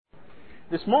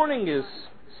This morning is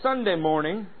Sunday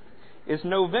morning, is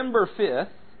November 5th,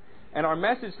 and our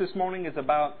message this morning is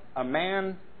about a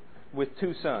man with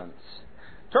two sons.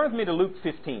 Turn with me to Luke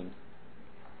 15.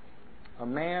 A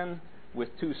man with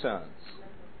two sons.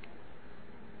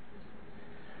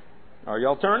 Are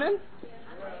y'all turning?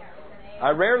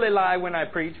 I rarely lie when I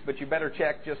preach, but you better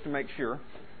check just to make sure.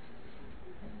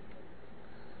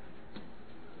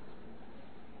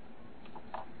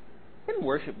 Isn't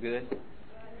worship good?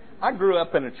 I grew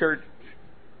up in a church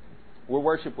where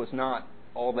worship was not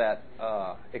all that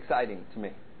exciting to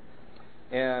me.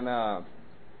 And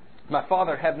my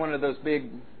father had one of those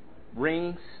big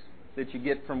rings that you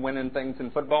get from winning things in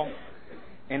football.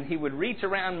 And he would reach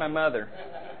around my mother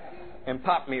and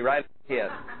pop me right in the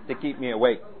head to keep me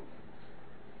awake.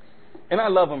 And I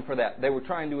love them for that. They were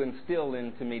trying to instill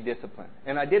into me discipline.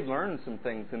 And I did learn some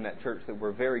things in that church that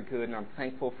were very good, and I'm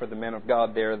thankful for the men of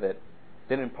God there that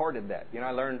imparted that. You know,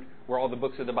 I learned where all the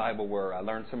books of the Bible were. I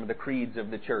learned some of the creeds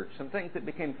of the church, some things that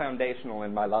became foundational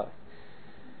in my life.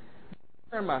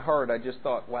 In my heart, I just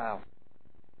thought, wow,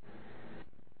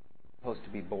 it's supposed to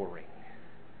be boring.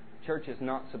 Church is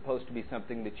not supposed to be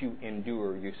something that you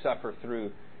endure, you suffer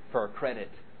through for a credit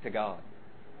to God.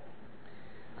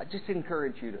 I just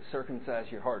encourage you to circumcise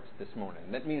your hearts this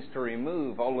morning. That means to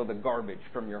remove all of the garbage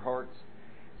from your hearts.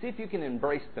 See if you can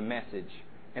embrace the message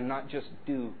and not just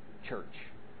do church.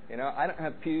 You know, I don't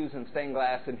have pews and stained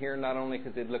glass in here, not only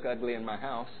because they'd look ugly in my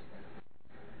house,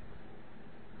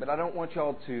 but I don't want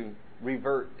y'all to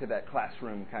revert to that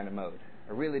classroom kind of mode.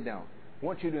 I really don't. I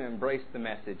want you to embrace the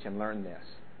message and learn this.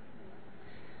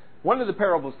 One of the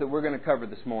parables that we're going to cover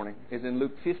this morning is in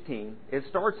Luke 15. It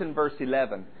starts in verse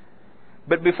 11.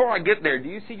 But before I get there, do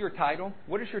you see your title?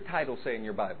 What does your title say in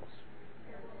your Bibles?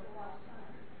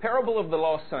 Parable of the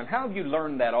Lost Son. How have you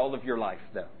learned that all of your life,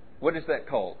 though? What is that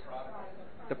called?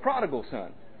 The Prodigal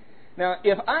Son. Now,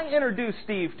 if I introduce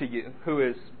Steve to you, who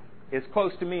is as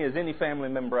close to me as any family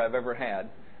member I've ever had,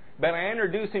 but I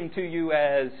introduce him to you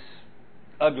as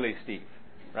Ugly Steve,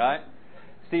 right?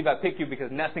 Steve, I pick you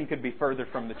because nothing could be further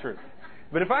from the truth.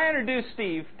 But if I introduce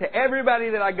Steve to everybody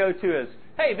that I go to as,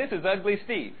 hey, this is Ugly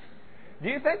Steve, do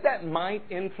you think that might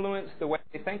influence the way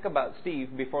they think about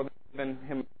Steve before they even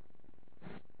him?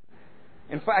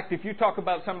 In fact, if you talk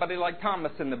about somebody like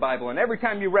Thomas in the Bible, and every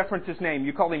time you reference his name,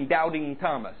 you call him Doubting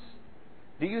Thomas,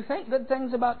 do you think good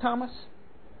things about Thomas?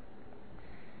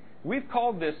 We've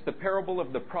called this the parable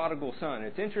of the prodigal son.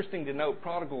 It's interesting to note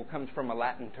prodigal comes from a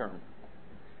Latin term.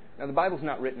 Now, the Bible's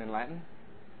not written in Latin.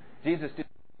 Jesus didn't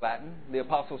speak Latin. The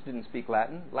apostles didn't speak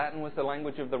Latin. Latin was the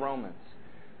language of the Romans.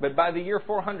 But by the year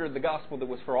 400, the gospel that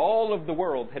was for all of the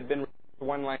world had been written in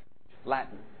one language,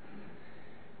 Latin.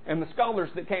 And the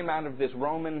scholars that came out of this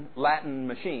Roman Latin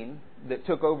machine that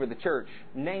took over the church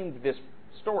named this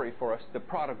story for us the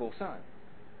Prodigal Son.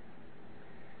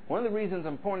 One of the reasons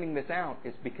I'm pointing this out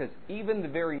is because even the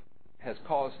very name has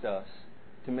caused us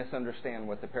to misunderstand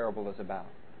what the parable is about.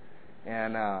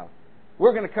 And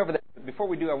we're going to cover that. But before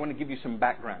we do, I want to give you some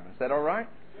background. Is that all right?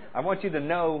 I want you to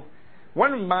know,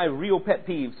 one of my real pet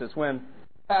peeves is when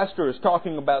a pastor is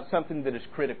talking about something that is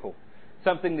critical,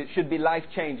 something that should be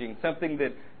life-changing, something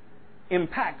that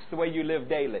impacts the way you live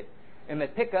daily. And they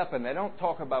pick up and they don't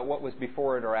talk about what was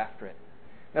before it or after it.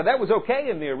 Now, that was okay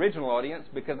in the original audience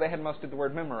because they had most of the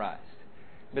word memorized.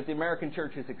 But the American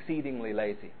church is exceedingly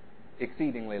lazy,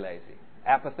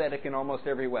 apathetic in almost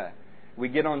every way. We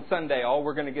get on Sunday all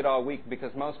we're going to get all week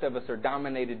because most of us are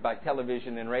dominated by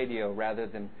television and radio rather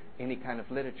than any kind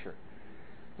of literature.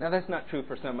 Now, that's not true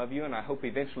for some of you, and I hope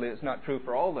eventually it's not true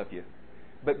for all of you.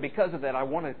 But because of that, I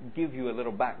want to give you a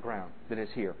little background that is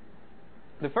here.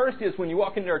 The first is when you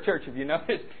walk into our church, if you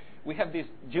notice, we have these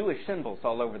Jewish symbols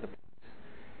all over the place.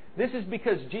 This is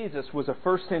because Jesus was a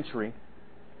first century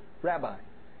rabbi.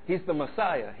 He's the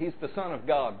Messiah. He's the Son of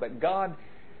God. But God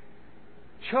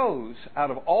chose,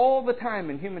 out of all the time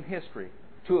in human history,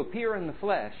 to appear in the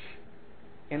flesh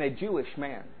in a Jewish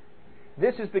man.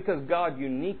 This is because God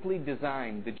uniquely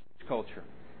designed the Jewish culture.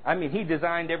 I mean, He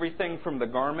designed everything from the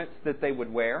garments that they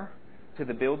would wear, to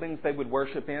the buildings they would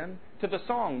worship in, to the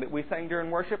song that we sang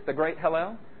during worship, the Great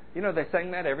Hallel. You know, they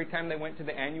sang that every time they went to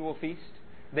the annual feast.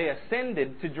 They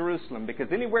ascended to Jerusalem, because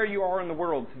anywhere you are in the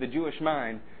world, to the Jewish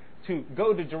mind, to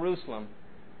go to Jerusalem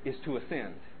is to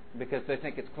ascend, because they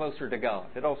think it's closer to God.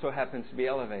 It also happens to be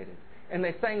elevated. And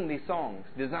they sang these songs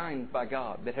designed by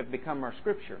God that have become our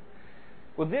scripture.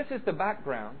 Well, this is the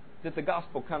background that the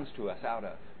gospel comes to us out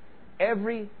of.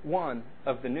 Every one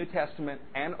of the New Testament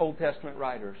and Old Testament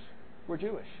writers were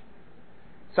Jewish.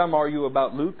 Some argue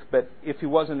about Luke, but if he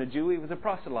wasn't a Jew, he was a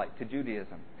proselyte to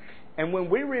Judaism. And when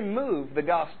we remove the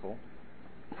gospel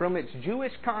from its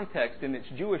Jewish context and its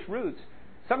Jewish roots,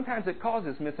 sometimes it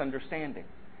causes misunderstanding.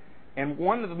 And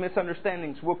one of the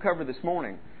misunderstandings we'll cover this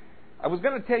morning. I was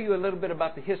going to tell you a little bit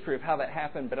about the history of how that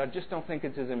happened, but I just don't think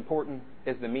it's as important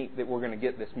as the meat that we're going to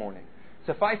get this morning.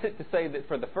 Suffice it to say that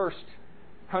for the first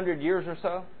 100 years or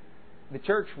so, the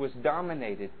church was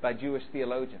dominated by Jewish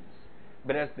theologians.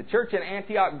 But as the church at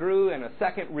Antioch grew and a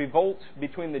second revolt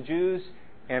between the Jews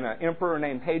and an emperor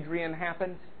named Hadrian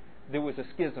happened, there was a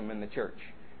schism in the church.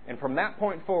 And from that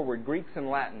point forward, Greeks and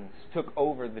Latins took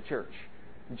over the church.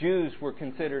 Jews were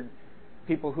considered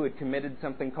people who had committed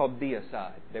something called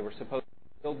deicide. They were supposed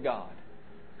to kill God.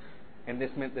 And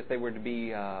this meant that they were to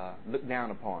be looked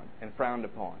down upon and frowned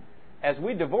upon. As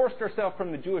we divorced ourselves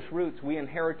from the Jewish roots, we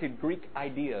inherited Greek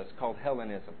ideas called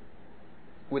Hellenism,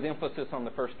 with emphasis on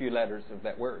the first few letters of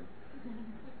that word.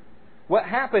 What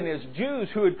happened is Jews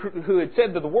who had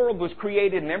said that the world was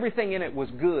created and everything in it was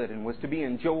good and was to be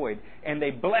enjoyed, and they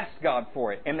blessed God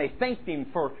for it, and they thanked Him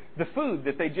for the food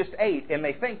that they just ate, and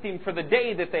they thanked Him for the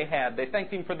day that they had, they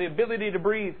thanked Him for the ability to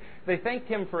breathe, they thanked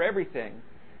Him for everything,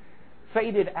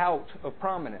 faded out of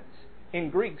prominence in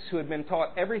Greeks who had been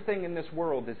taught everything in this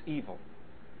world is evil.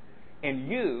 And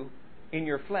you, in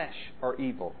your flesh, are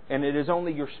evil. And it is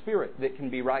only your spirit that can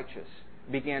be righteous,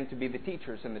 began to be the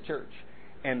teachers in the church.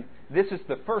 And this is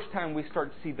the first time we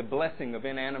start to see the blessing of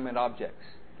inanimate objects,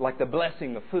 like the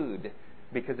blessing of food,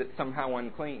 because it's somehow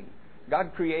unclean.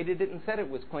 God created it and said it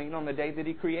was clean on the day that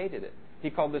He created it. He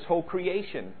called this whole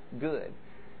creation good.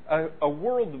 A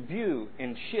world view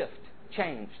and shift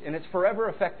changed, and it's forever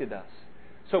affected us.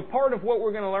 So part of what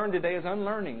we're going to learn today is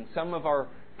unlearning some of our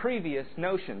previous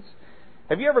notions.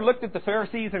 Have you ever looked at the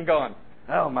Pharisees and gone,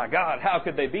 oh my God, how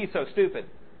could they be so stupid?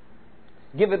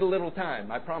 Give it a little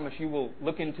time. I promise you will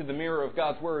look into the mirror of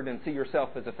God's Word and see yourself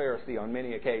as a Pharisee on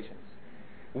many occasions.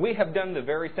 We have done the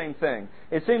very same thing.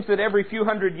 It seems that every few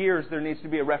hundred years there needs to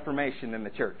be a reformation in the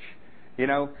church. You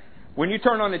know, when you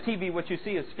turn on the TV, what you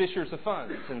see is fishers of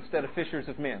funds instead of fishers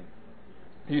of men.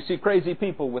 You see crazy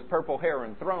people with purple hair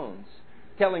and thrones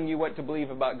telling you what to believe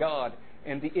about God,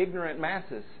 and the ignorant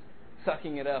masses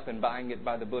sucking it up and buying it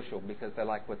by the bushel because they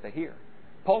like what they hear.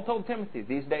 Paul told Timothy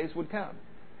these days would come.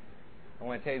 I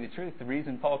want to tell you the truth. The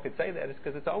reason Paul could say that is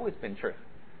because it's always been true.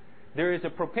 There is a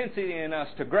propensity in us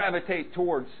to gravitate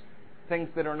towards things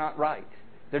that are not right.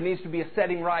 There needs to be a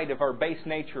setting right of our base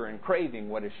nature and craving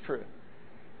what is true.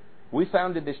 We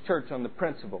founded this church on the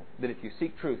principle that if you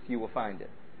seek truth, you will find it.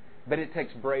 But it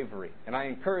takes bravery. And I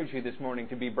encourage you this morning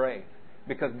to be brave,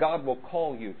 because God will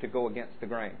call you to go against the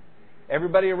grain.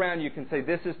 Everybody around you can say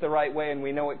this is the right way and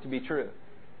we know it to be true.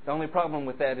 The only problem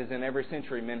with that is in every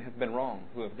century men have been wrong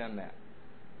who have done that.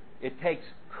 It takes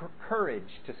courage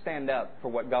to stand up for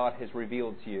what God has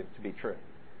revealed to you to be true.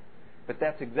 But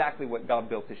that's exactly what God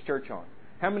built His church on.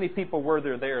 How many people were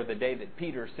there the day that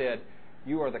Peter said,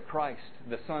 you are the Christ,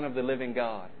 the Son of the living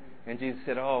God? And Jesus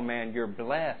said, oh man, you're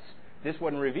blessed. This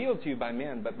wasn't revealed to you by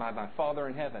men, but by my Father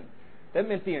in heaven. That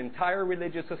meant the entire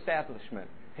religious establishment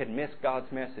had missed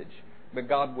God's message. But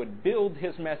God would build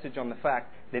His message on the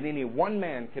fact that any one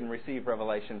man can receive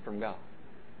revelation from God.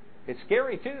 It's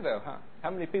scary too, though, huh?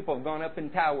 How many people have gone up in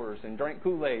towers and drank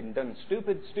Kool-Aid and done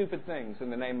stupid things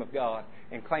in the name of God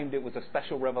and claimed it was a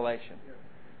special revelation?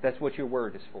 That's what your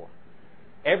word is for.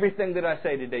 Everything that I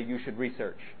say today, you should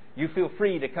research. You feel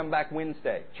free to come back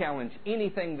Wednesday, challenge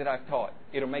anything that I've taught.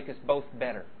 It'll make us both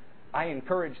better. I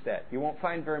encourage that. You won't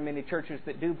find very many churches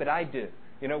that do, but I do.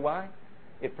 You know why?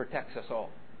 It protects us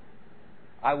all.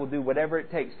 I will do whatever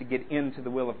it takes to get into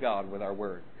the will of God with our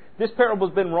word. This parable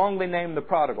has been wrongly named the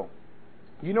prodigal.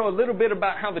 You know a little bit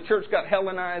about how the church got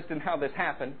Hellenized and how this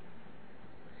happened.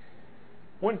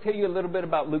 I want to tell you a little bit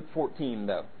about Luke 14,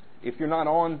 though. If you're not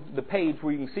on the page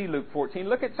where you can see Luke 14,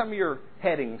 look at some of your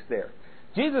headings there.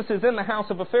 Jesus is in the house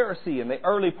of a Pharisee in the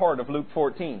early part of Luke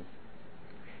 14.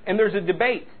 And there's a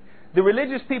debate. The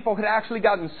religious people had actually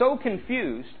gotten so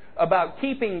confused about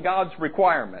keeping God's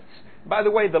requirements. By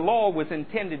the way, the law was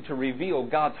intended to reveal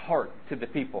God's heart to the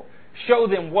people. Show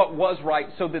them what was right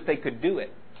so that they could do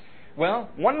it. Well,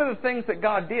 one of the things that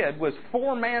God did was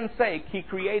for man's sake, He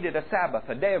created a Sabbath,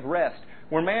 a day of rest,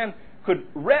 where man could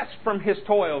rest from his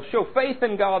toil, show faith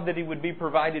in God that he would be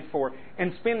provided for,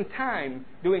 and spend time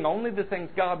doing only the things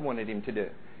God wanted him to do.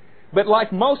 But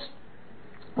like most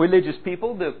religious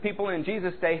people, the people in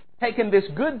Jesus' day, taken this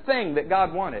good thing that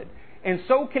God wanted and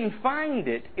so confined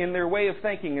it in their way of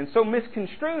thinking and so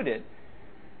misconstrued it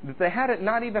that they had it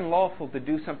not even lawful to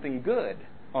do something good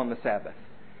on the Sabbath.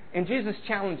 And Jesus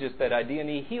challenges that idea, and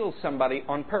He heals somebody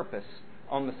on purpose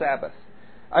on the Sabbath.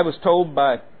 I was told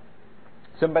by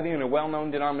somebody in a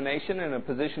well-known denomination in a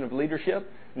position of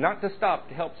leadership not to stop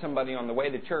to help somebody on the way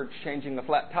to church changing a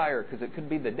flat tire, because it could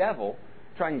be the devil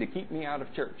trying to keep me out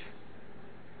of church.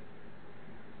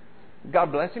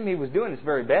 God bless him, he was doing his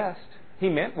very best. He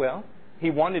meant well. He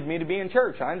wanted me to be in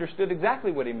church. I understood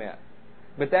exactly what he meant.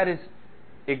 But that is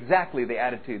exactly the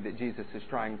attitude that Jesus is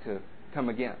trying to come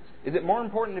against. Is it more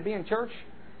important to be in church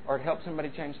or to help somebody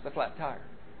change the flat tire?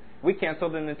 We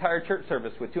canceled an entire church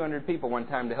service with 200 people one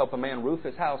time to help a man roof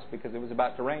his house because it was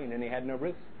about to rain and he had no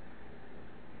roof.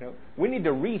 We need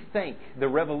to rethink the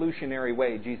revolutionary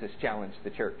way Jesus challenged the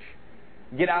church.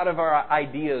 Get out of our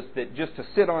ideas that just to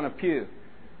sit on a pew,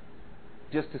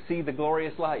 just to see the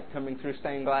glorious light coming through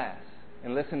stained glass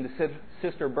and listen to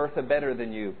Sister Bertha Better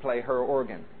Than You play her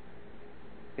organ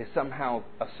is somehow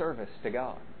a service to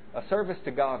God. A service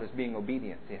to God is being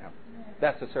obedient to Him.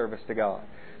 That's a service to God.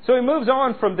 So he moves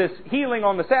on from this healing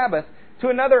on the Sabbath to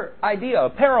another idea, a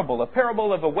parable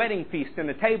of a wedding feast and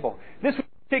a table. This was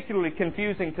particularly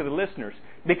confusing to the listeners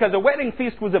because a wedding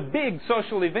feast was a big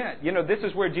social event. This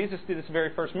is where Jesus did his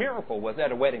very first miracle, was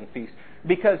at a wedding feast.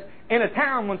 Because in a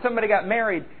town, when somebody got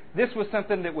married, this was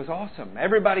something that was awesome.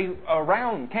 Everybody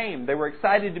around came. They were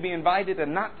excited to be invited,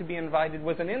 and not to be invited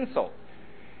was an insult.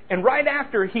 And right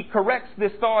after he corrects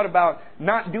this thought about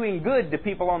not doing good to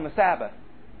people on the Sabbath,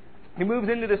 he moves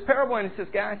into this parable and he says,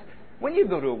 guys, when you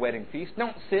go to a wedding feast,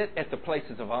 don't sit at the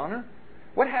places of honor.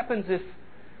 What happens if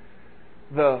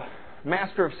the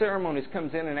master of ceremonies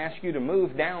comes in and asks you to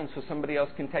move down so somebody else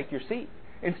can take your seat?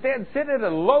 Instead, sit at a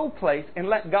low place and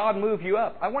let God move you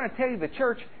up. I want to tell you, the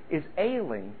church is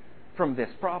ailing from this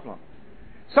problem.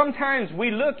 Sometimes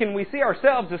we look and we see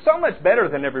ourselves as so much better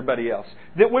than everybody else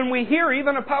that when we hear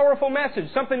even a powerful message,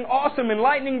 something awesome,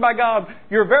 enlightening by God,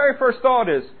 your very first thought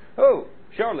is, oh,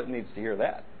 Charlotte needs to hear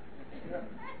that.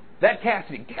 That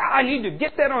Cassidy, I need to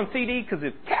get that on CD, because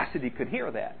if Cassidy could hear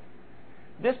that.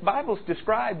 This Bible's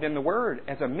described in the Word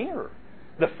as a mirror.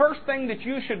 The first thing that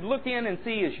you should look in and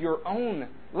see is your own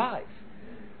life.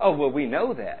 Oh, well, we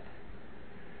know that.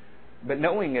 But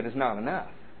knowing it is not enough.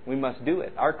 We must do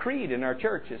it. Our creed in our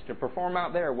church is to perform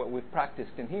out there what we've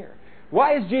practiced in here.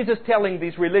 Why is Jesus telling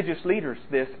these religious leaders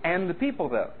this, and the people,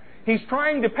 though? He's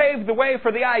trying to pave the way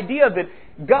for the idea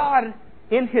that God,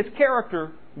 in His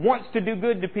character, wants to do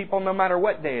good to people no matter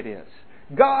what day it is.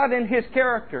 God, in His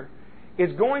character,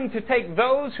 is going to take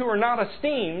those who are not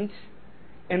esteemed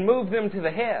and move them to the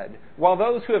head, while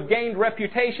those who have gained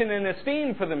reputation and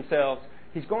esteem for themselves,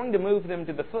 He's going to move them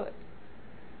to the foot.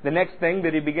 The next thing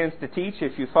that He begins to teach,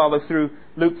 if you follow through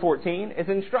Luke 14, is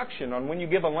instruction on when you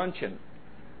give a luncheon.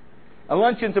 A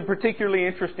luncheon's a particularly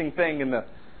interesting thing in the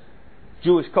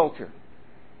Jewish culture.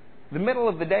 The middle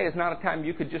of the day is not a time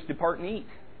you could just depart and eat.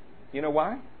 You know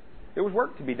why? There was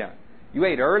work to be done. You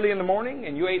ate early in the morning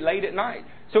and you ate late at night.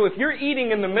 So if you're eating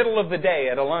in the middle of the day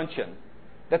at a luncheon,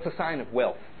 that's a sign of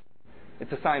wealth.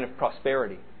 It's a sign of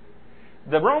prosperity.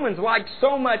 The Romans liked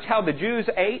so much how the Jews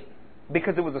ate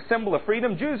because it was a symbol of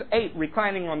freedom. Jews ate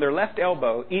reclining on their left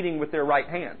elbow, eating with their right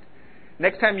hand.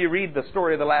 Next time you read the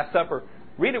story of the Last Supper,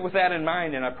 read it with that in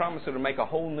mind, and I promise it'll make a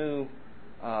whole new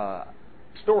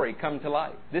story come to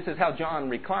light. This is how John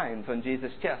reclines on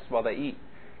Jesus' chest while they eat.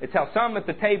 It's how some at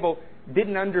the table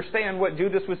didn't understand what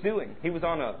Judas was doing. He was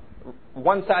on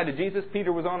one side of Jesus,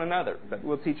 Peter was on another. But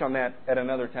we'll teach on that at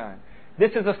another time.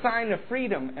 This is a sign of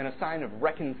freedom and a sign of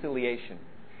reconciliation.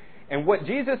 And what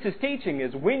Jesus is teaching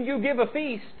is when you give a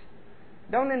feast,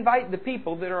 don't invite the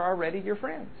people that are already your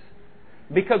friends.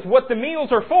 Because what the meals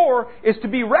are for is to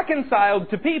be reconciled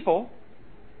to people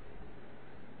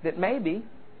that maybe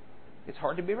it's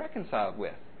hard to be reconciled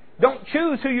with. Don't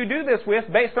choose who you do this with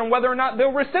based on whether or not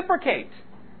they'll reciprocate.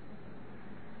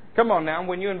 Come on now,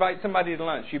 when you invite somebody to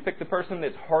lunch, you pick the person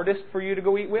that's hardest for you to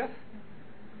go eat with?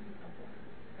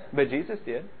 But Jesus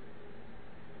did.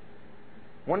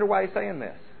 Wonder why He's saying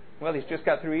this. Well, He's just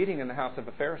got through eating in the house of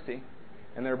a Pharisee,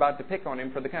 and they're about to pick on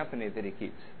Him for the company that He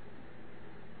keeps.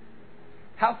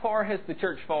 How far has the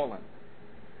church fallen?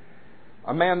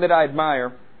 A man that I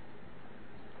admire,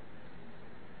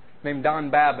 named Don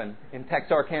Babin in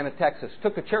Texarkana, Texas,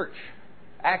 took a church.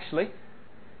 Actually,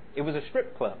 it was a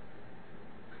strip club.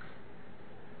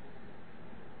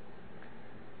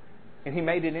 And he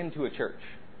made it into a church.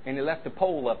 And he left a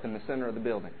pole up in the center of the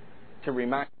building to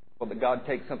remind people that God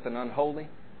takes something unholy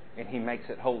and He makes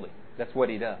it holy. That's what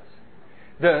He does.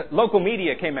 The local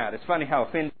media came out. It's funny how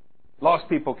offended lost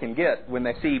people can get when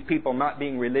they see people not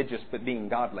being religious but being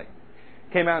godly.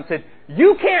 Came out and said,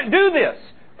 "You can't do this.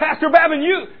 Pastor Babin,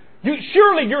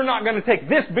 surely you're not going to take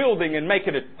this building and make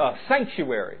it a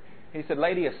sanctuary." He said,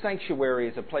 "Lady, a sanctuary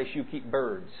is a place you keep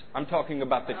birds. I'm talking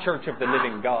about the church of the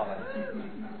living God."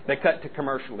 They cut to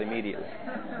commercial immediately.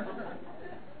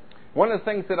 One of the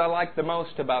things that I like the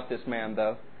most about this man,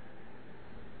 though,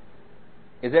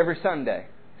 is every Sunday,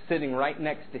 sitting right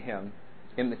next to him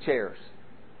in the chairs,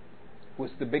 was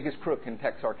the biggest crook in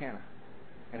Texarkana.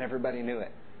 And everybody knew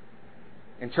it.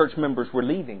 And church members were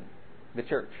leaving the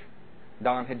church.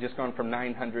 Don had just gone from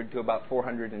 900 to about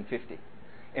 450.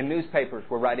 And newspapers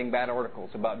were writing bad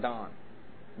articles about Don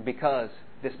because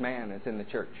this man is in the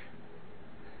church.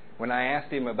 When I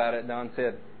asked him about it, Don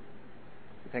said,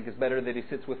 "You think it's better that he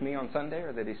sits with me on Sunday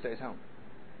or that he stays home?"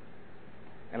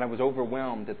 And I was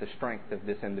overwhelmed at the strength of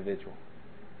this individual.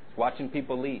 Watching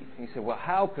people leave. He said, "Well,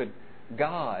 how could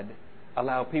God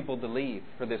allow people to leave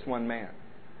for this one man?"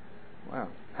 Wow,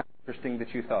 how interesting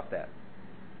that you thought that.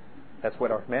 That's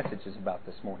what our message is about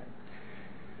this morning.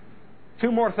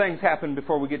 Two more things happen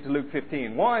before we get to Luke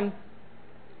 15. One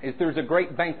is there's a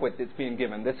great banquet that's being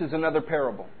given. This is another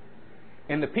parable.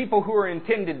 And the people who are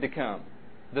intended to come,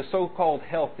 the so-called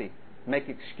healthy, make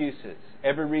excuses,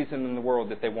 every reason in the world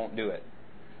that they won't do it,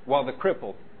 while the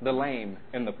crippled, the lame,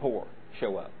 and the poor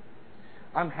show up.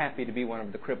 I'm happy to be one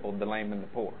of the crippled, the lame, and the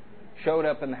poor. Showed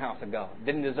up in the house of God.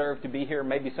 Didn't deserve to be here.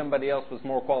 Maybe somebody else was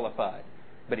more qualified,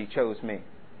 but He chose me.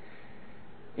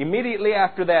 Immediately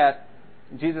after that,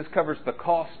 Jesus covers the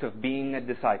cost of being a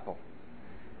disciple.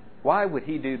 Why would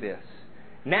He do this?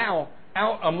 Now,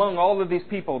 out among all of these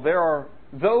people, there are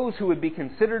those who would be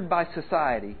considered by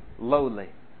society lowly.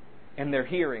 And they're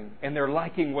hearing, and they're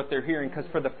liking what they're hearing, because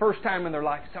for the first time in their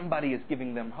life, somebody is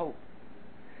giving them hope.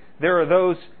 There are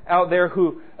those out there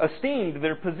who esteemed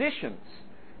their positions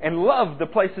and loved the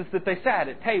places that they sat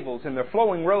at tables and their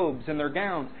flowing robes and their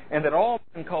gowns, and that all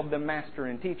men called them master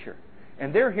and teacher.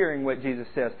 And they're hearing what Jesus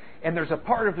says. And there's a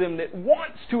part of them that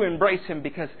wants to embrace Him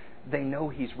because they know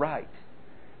He's right.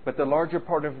 But the larger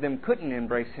part of them couldn't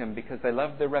embrace Him because they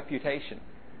loved their reputation.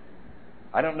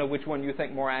 I don't know which one you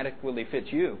think more adequately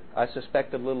fits you. I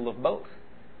suspect a little of both.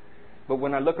 But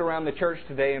when I look around the church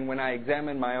today and when I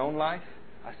examine my own life,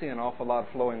 I see an awful lot of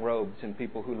flowing robes and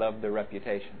people who love their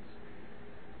reputations.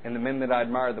 And the men that I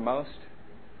admire the most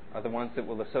are the ones that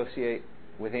will associate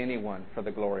with anyone for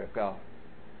the glory of God.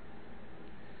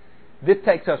 This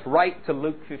takes us right to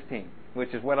Luke 15,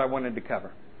 which is what I wanted to cover.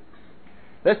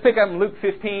 Let's pick up in Luke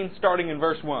 15, starting in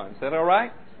verse 1. Is that all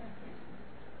right?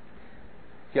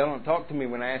 If y'all don't talk to me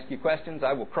when I ask you questions,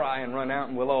 I will cry and run out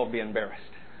and we'll all be embarrassed.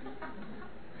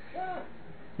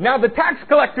 Now the tax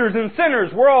collectors and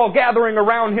sinners were all gathering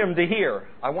around Him to hear.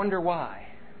 I wonder why.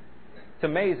 It's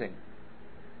amazing.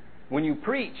 When you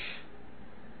preach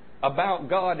about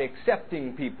God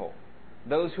accepting people,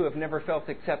 those who have never felt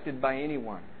accepted by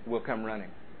anyone will come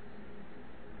running.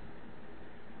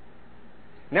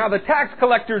 Now the tax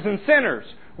collectors and sinners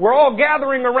were all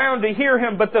gathering around to hear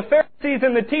Him, but the Pharisees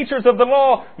and the teachers of the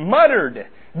law muttered,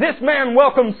 "This man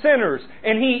welcomes sinners,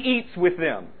 and He eats with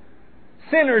them."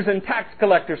 Sinners and tax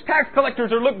collectors. Tax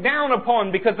collectors are looked down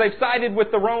upon because they've sided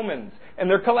with the Romans, and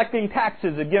they're collecting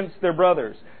taxes against their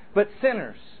brothers. But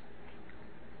sinners.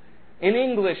 In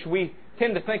English, we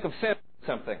tend to think of sin as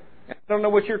something. I don't know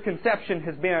what your conception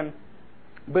has been,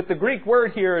 but the Greek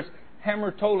word here is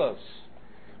hamartolos.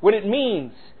 What it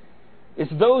means is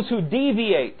those who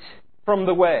deviate from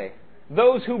the way,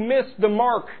 those who miss the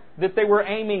mark that they were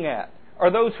aiming at,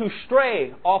 or those who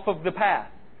stray off of the path.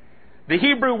 The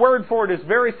Hebrew word for it is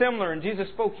very similar, and Jesus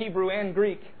spoke Hebrew and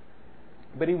Greek,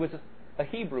 but He was a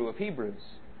Hebrew of Hebrews.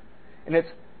 And it's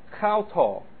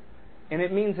chautal, and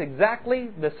it means exactly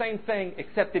the same thing,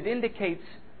 except it indicates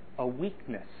a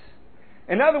weakness.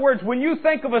 In other words, when you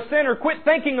think of a sinner, quit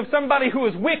thinking of somebody who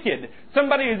is wicked,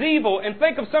 somebody who is evil, and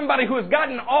think of somebody who has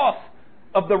gotten off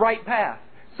of the right path.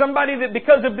 Somebody that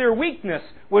because of their weakness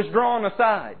was drawn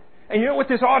aside. And you know what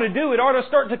this ought to do? It ought to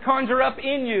start to conjure up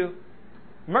in you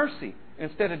mercy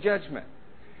instead of judgment.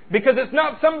 Because it's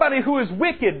not somebody who is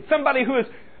wicked, somebody who is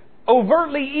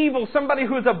overtly evil, somebody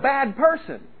who is a bad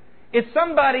person. It's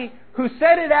somebody who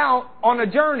set it out on a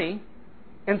journey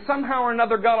and somehow or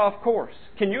another got off course.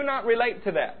 Can you not relate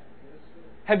to that?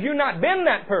 Have you not been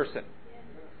that person?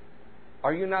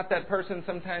 Are you not that person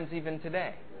sometimes even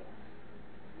today?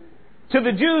 To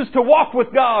the Jews, to walk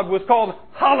with God was called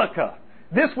halakha.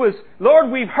 This was, Lord,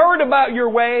 we've heard about your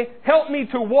way. Help me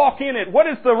to walk in it. What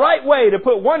is the right way to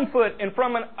put one foot in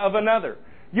front of another?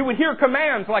 You would hear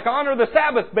commands like honor the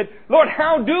Sabbath, but Lord,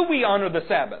 how do we honor the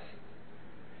Sabbath?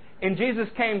 And Jesus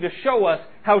came to show us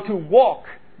how to walk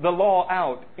the law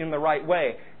out in the right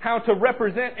way. How to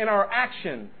represent in our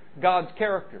action God's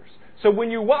characters. So when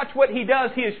you watch what He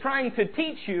does, He is trying to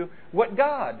teach you what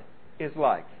God is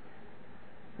like.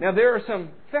 Now there are some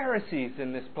Pharisees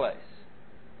in this place.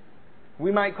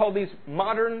 We might call these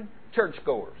modern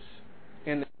churchgoers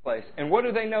in this place. And what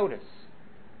do they notice?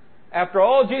 After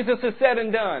all Jesus has said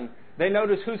and done, they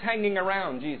notice who's hanging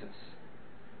around Jesus.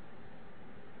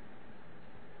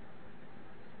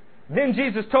 Then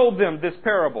Jesus told them this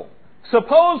parable.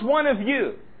 Suppose one of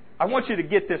you, I want you to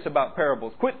get this about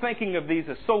parables. Quit thinking of these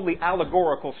as solely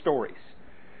allegorical stories.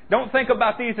 Don't think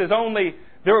about these as only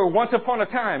there were once upon a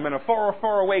time in a far,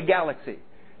 far away galaxy.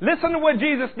 Listen to what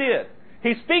Jesus did.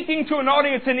 He's speaking to an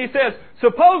audience and He says,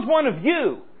 suppose one of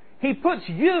you, He puts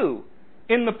you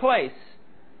in the place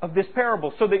of this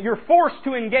parable so that you're forced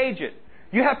to engage it.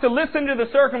 You have to listen to the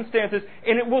circumstances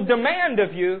and it will demand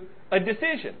of you a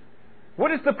decision.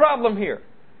 What is the problem here?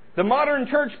 The modern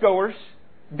churchgoers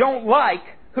don't like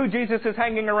who Jesus is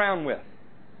hanging around with.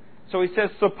 So He says,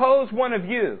 suppose one of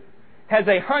you has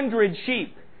 100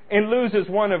 sheep and loses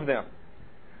one of them.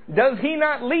 Does he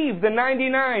not leave the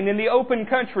 99 in the open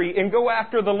country and go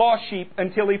after the lost sheep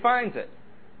until he finds it?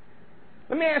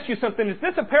 Let me ask you something. Is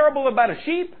this a parable about a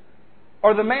sheep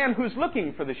or the man who's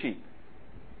looking for the sheep?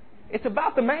 It's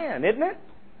about the man, isn't it?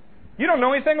 You don't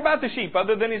know anything about the sheep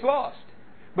other than he's lost.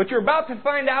 But you're about to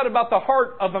find out about the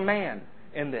heart of a man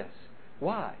in this.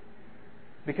 Why?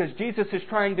 Because Jesus is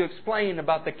trying to explain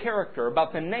about the character,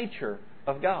 about the nature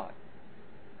of God.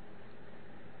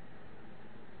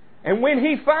 And when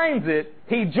he finds it,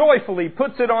 he joyfully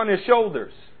puts it on his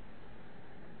shoulders.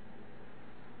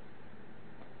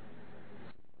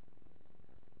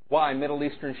 Why Middle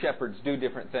Eastern shepherds do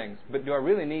different things. But do I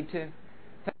really need to?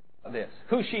 Think about this.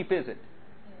 Whose sheep is it?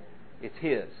 It's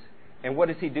his. And what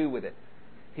does he do with it?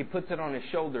 He puts it on his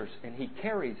shoulders and he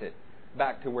carries it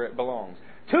back to where it belongs.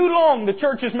 Too long the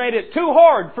church has made it too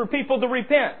hard for people to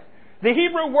repent. The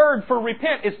Hebrew word for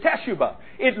repent is teshuvah.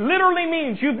 It literally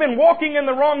means you've been walking in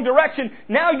the wrong direction.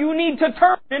 Now you need to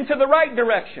turn into the right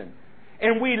direction.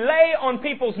 And we lay on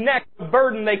people's necks a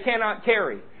burden they cannot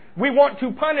carry. We want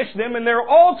to punish them, and they're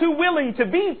all too willing to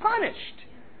be punished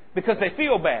because they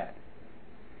feel bad.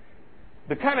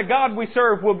 The kind of God we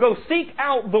serve will go seek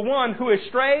out the one who has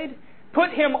strayed,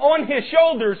 put him on his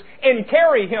shoulders, and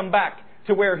carry him back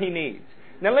to where he needs.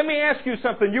 Now let me ask you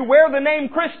something. You wear the name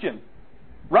Christian.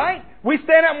 Right? We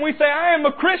stand up and we say, I am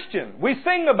a Christian. We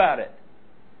sing about it.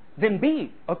 Then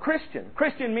be a Christian.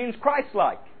 Christian means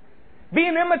Christ-like. Be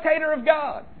an imitator of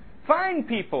God. Find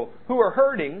people who are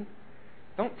hurting.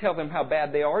 Don't tell them how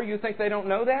bad they are. You think they don't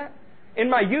know that? In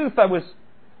my youth,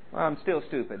 I'm still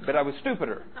stupid, but I was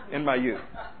stupider in my youth.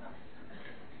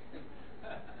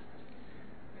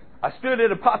 I stood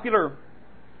at a popular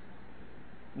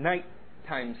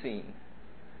nighttime scene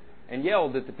and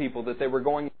yelled at the people that they were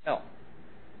going to hell.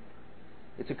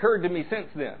 It's occurred to me since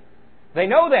then. They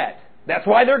know that. That's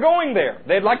why they're going there.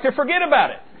 They'd like to forget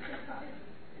about it.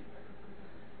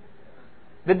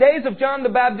 The days of John the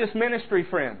Baptist ministry,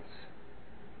 friends.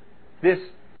 This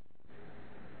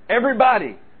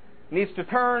everybody needs to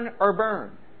turn or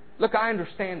burn. Look, I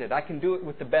understand it. I can do it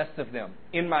with the best of them.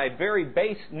 In my very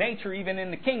base nature, even in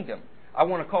the kingdom, I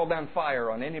want to call down fire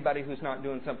on anybody who's not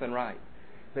doing something right.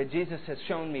 But Jesus has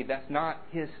shown me that's not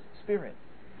His Spirit.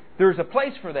 There's a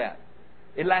place for that.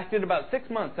 It lasted about 6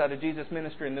 months out of Jesus'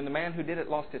 ministry, and then the man who did it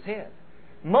lost his head.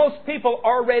 Most people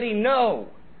already know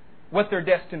what they're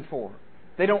destined for.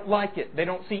 They don't like it. They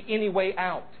don't see any way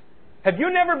out. Have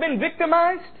you never been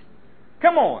victimized?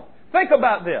 Come on. Think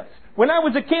about this. When I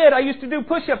was a kid, I used to do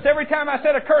push-ups every time I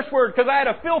said a curse word because I had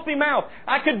a filthy mouth.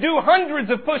 I could do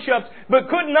hundreds of push-ups, but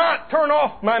could not turn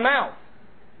off my mouth.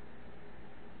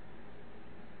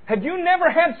 Have you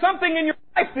never had something in your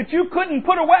life that you couldn't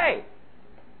put away?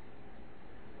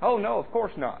 Oh, no, of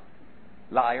course not.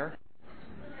 Liar.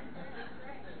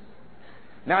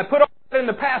 Now, I put all that in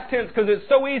the past tense because it's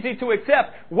so easy to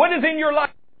accept. What is in your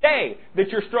life today that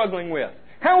you're struggling with?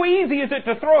 How easy is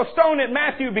it to throw a stone at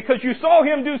Matthew because you saw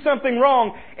him do something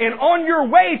wrong, and on your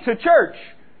way to church,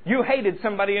 you hated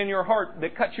somebody in your heart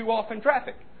that cut you off in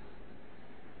traffic?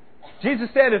 Jesus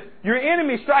said, if your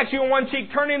enemy strikes you on one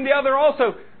cheek, turn him the other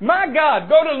also. My God,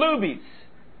 go to Luby's.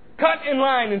 Cut in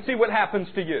line and see what happens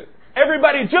to you.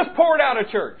 Everybody just poured out of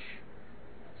church.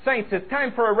 Saints, it's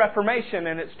time for a reformation,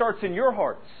 and it starts in your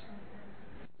hearts.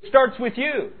 It starts with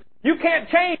you. You can't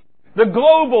change the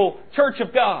global church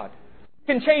of God. It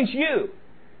can change you.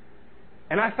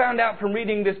 And I found out from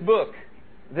reading this book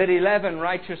that 11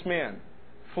 righteous men,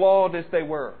 flawed as they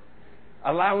were,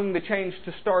 allowing the change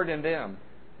to start in them,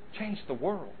 changed the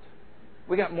world.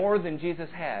 We got more than Jesus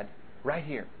had right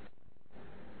here.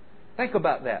 Think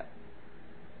about that.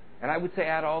 And I would say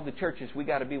out of all the churches, we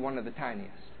got to be one of the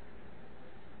tiniest.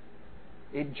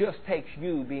 It just takes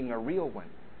you being a real one.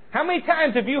 How many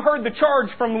times have you heard the charge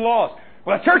from the lost?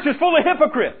 Well, the church is full of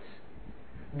hypocrites.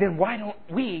 Then why don't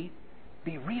we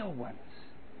be real ones?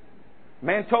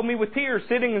 Man told me with tears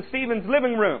sitting in Stephen's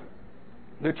living room,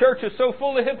 the church is so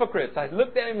full of hypocrites. I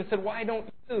looked at him and said, why don't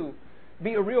you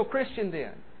be a real Christian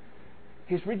then?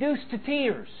 He's reduced to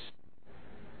tears.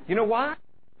 You know why?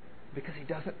 Because he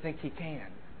doesn't think he can.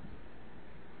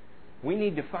 We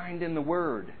need to find in the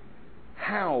Word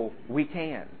how we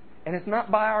can. And it's not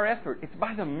by our effort. It's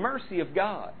by the mercy of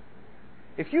God.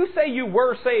 If you say you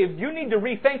were saved, you need to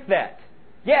rethink that.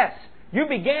 Yes, you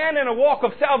began in a walk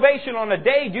of salvation on a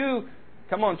day you,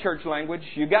 come on church language,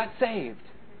 you got saved.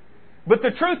 But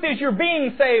the truth is you're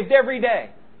being saved every day.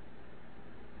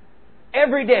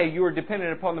 Every day you are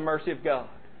dependent upon the mercy of God.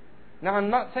 Now I'm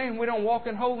not saying we don't walk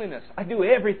in holiness. I do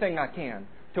everything I can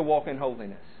to walk in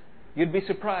holiness. You'd be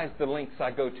surprised the lengths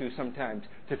I go to sometimes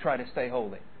to try to stay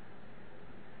holy.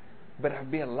 But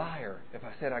I'd be a liar if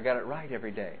I said I got it right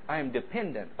every day. I am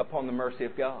dependent upon the mercy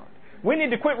of God. We need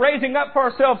to quit raising up for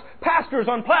ourselves pastors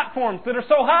on platforms that are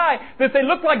so high that they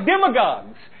look like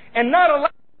demagogues and not allow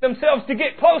themselves to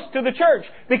get close to the church.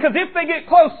 Because if they get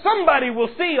close, somebody will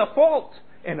see a fault.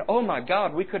 And oh my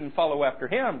God, we couldn't follow after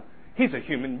him. He's a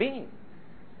human being.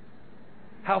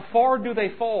 How far do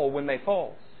they fall when they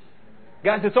fall?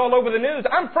 Guys, it's all over the news.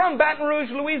 I'm from Baton Rouge,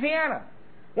 Louisiana.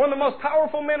 One of the most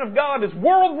powerful men of God is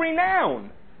world renowned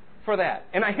for that.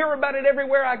 And I hear about it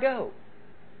everywhere I go.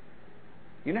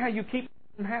 You know how you keep it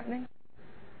from happening?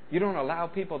 You don't allow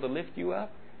people to lift you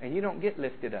up, and you don't get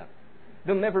lifted up.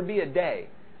 There'll never be a day,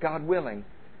 God willing,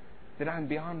 that I'm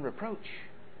beyond reproach.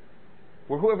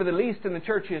 Where whoever the least in the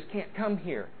church is can't come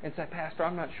here and say, Pastor,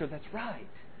 I'm not sure that's right.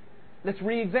 Let's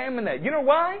re-examine that. You know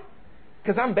why?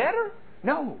 Because I'm better?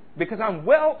 No, because I'm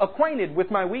well acquainted with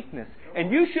my weakness.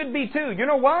 And you should be too. You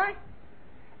know why?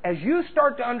 As you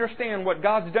start to understand what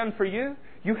God's done for you,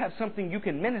 you have something you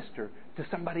can minister to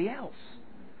somebody else.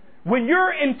 When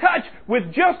you're in touch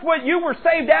with just what you were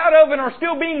saved out of and are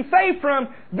still being saved from,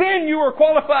 then you are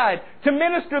qualified to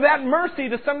minister that mercy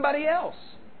to somebody else.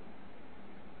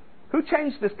 Who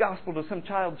changed this gospel to some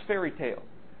child's fairy tale?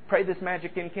 Pray this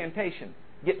magic incantation.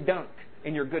 Get dunked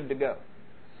and you're good to go.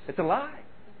 It's a lie.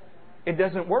 It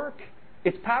doesn't work.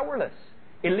 It's powerless.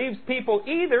 It leaves people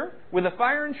either with a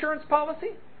fire insurance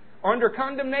policy or under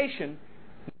condemnation,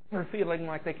 never feeling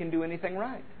like they can do anything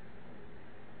right.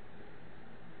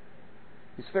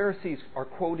 These Pharisees are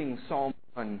quoting Psalm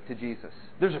 1 to Jesus.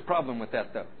 There's a problem with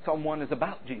that, though. Psalm 1 is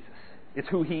about Jesus. It's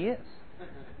who He is.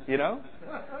 You know?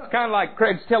 It's kind of like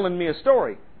Craig's telling me a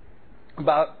story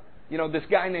about, this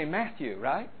guy named Matthew,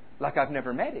 right? Like I've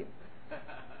never met him.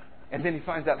 And then he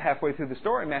finds out halfway through the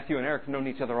story, Matthew and Eric have known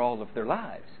each other all of their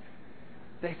lives.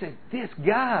 They say, this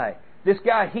guy,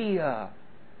 he,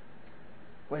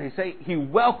 what did he say? He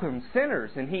welcomes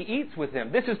sinners and he eats with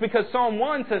them. This is because Psalm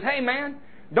 1 says, hey man,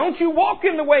 don't you walk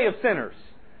in the way of sinners.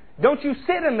 Don't you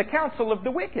sit in the counsel of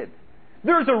the wicked.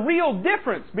 There's a real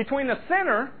difference between a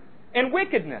sinner and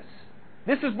wickedness.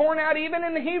 This is borne out even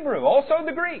in the Hebrew, also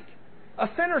the Greek. A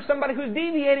sinner is somebody who's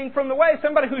deviating from the way,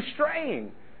 somebody who's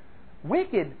straying.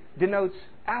 Wicked denotes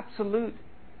absolute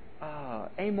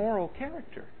amoral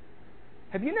character.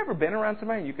 Have you never been around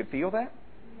somebody and you could feel that?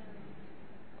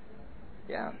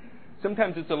 Yeah.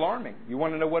 Sometimes it's alarming. You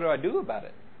want to know, what do I do about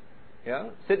it? Yeah.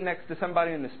 Sitting next to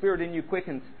somebody and the Spirit in you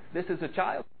quickens, this is a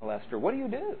child molester. What do you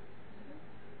do?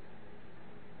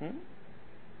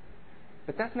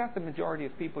 But that's not the majority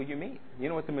of people you meet. You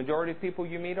know what the majority of people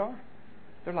you meet are?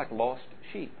 They're like lost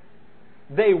sheep.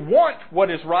 They want what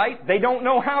is right. They don't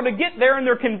know how to get there, and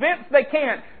they're convinced they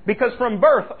can't because from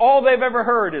birth, all they've ever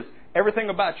heard is everything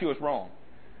about you is wrong.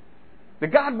 The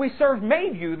God we serve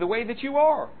made you the way that you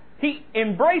are. He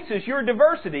embraces your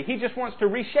diversity. He just wants to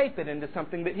reshape it into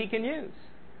something that He can use.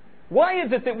 Why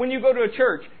is it that when you go to a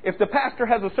church, if the pastor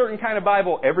has a certain kind of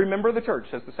Bible, every member of the church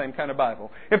has the same kind of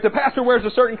Bible? If the pastor wears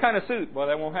a certain kind of suit, well,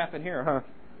 that won't happen here, huh?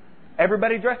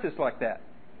 Everybody dresses like that.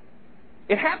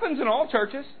 It happens in all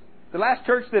churches. The last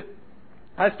church that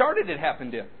I started, it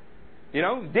happened in.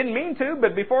 Didn't mean to,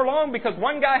 but before long, because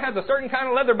one guy has a certain kind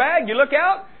of leather bag, you look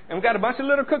out, and we've got a bunch of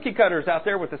little cookie cutters out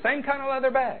there with the same kind of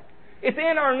leather bag. It's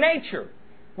in our nature.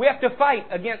 We have to fight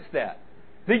against that.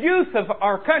 The youth of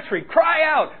our country cry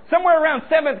out somewhere around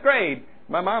 7th grade.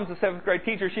 My mom's a 7th grade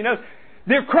teacher. She knows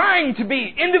they're crying to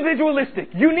be individualistic,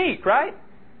 unique, right?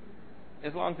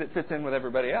 As long as it fits in with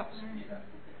everybody else.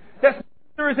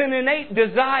 There is an innate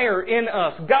desire in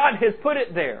us. God has put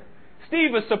it there.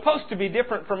 Steve is supposed to be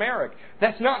different from Eric.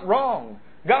 That's not wrong.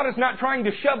 God is not trying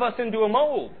to shove us into a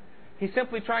mold. He's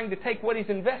simply trying to take what He's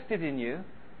invested in you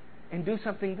and do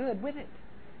something good with it.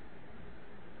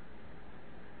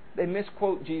 They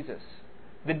misquote Jesus.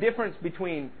 The difference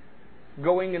between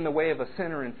going in the way of a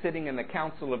sinner and sitting in the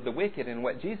counsel of the wicked and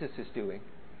what Jesus is doing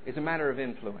is a matter of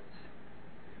influence.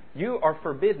 You are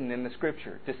forbidden in the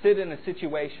Scripture to sit in a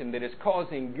situation that is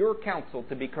causing your counsel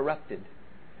to be corrupted.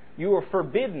 You are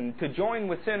forbidden to join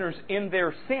with sinners in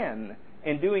their sin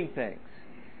and doing things.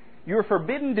 You are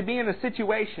forbidden to be in a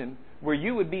situation where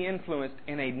you would be influenced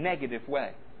in a negative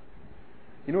way.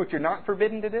 You know what you're not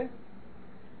forbidden to do?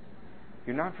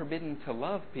 You're not forbidden to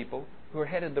love people who are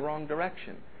headed the wrong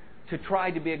direction, to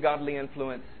try to be a godly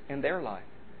influence in their life.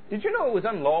 Did you know it was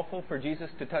unlawful for Jesus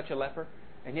to touch a leper?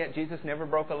 And yet Jesus never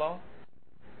broke a law.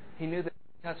 He knew that if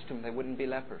he touched them, they wouldn't be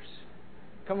lepers.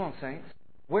 Come on, saints.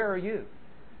 Where are you?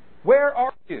 Where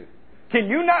are you? Can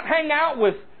you not hang out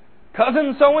with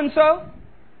cousin so-and-so?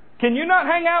 Can you not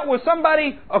hang out with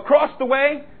somebody across the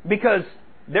way because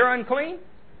they're unclean?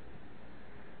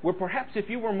 Well, perhaps if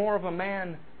you were more of a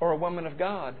man or a woman of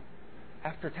God,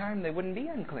 after time they wouldn't be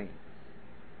unclean.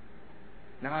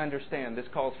 Now I understand this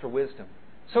calls for wisdom.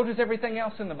 So does everything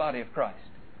else in the body of Christ.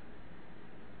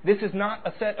 This is not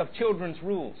a set of children's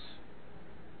rules.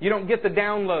 You don't get the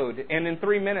download and in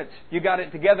 3 minutes you got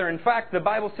it together. In fact, the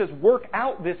Bible says work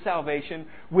out this salvation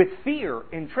with fear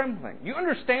and trembling. You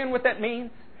understand what that means?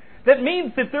 That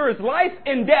means that there is life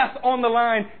and death on the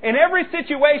line in every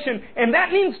situation, and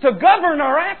that needs to govern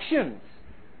our actions.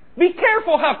 Be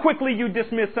careful how quickly you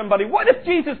dismiss somebody. What if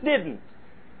Jesus didn't?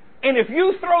 And if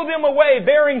you throw them away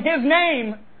bearing His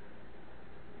name,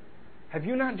 have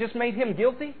you not just made Him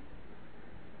guilty?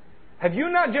 Have you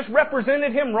not just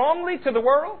represented Him wrongly to the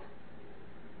world?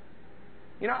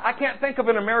 You know, I can't think of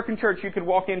an American church you could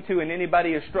walk into and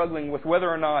anybody is struggling with whether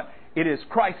or not it is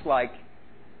Christ-like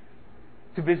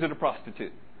to visit a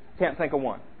prostitute. Can't think of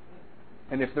one.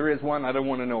 And if there is one, I don't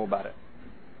want to know about it.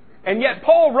 And yet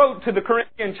Paul wrote to the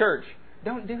Corinthian church,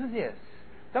 don't do this.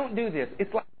 Don't do this.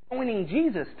 It's like pointing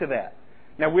Jesus to that.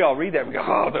 Now we all read that and we go,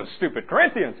 oh, those stupid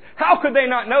Corinthians. How could they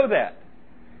not know that?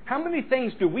 How many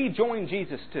things do we join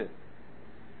Jesus to?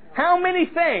 How many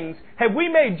things have we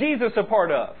made Jesus a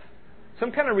part of?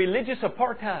 Some kind of religious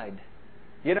apartheid.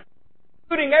 You know,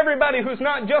 including everybody who's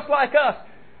not just like us.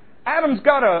 Adam's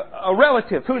got a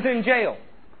relative who's in jail.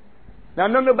 Now, I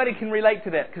know nobody can relate to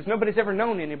that because nobody's ever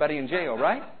known anybody in jail,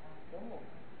 right?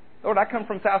 Lord, I come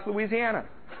from South Louisiana.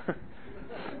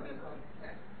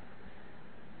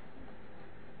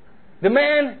 The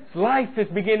man's life is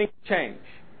beginning to change.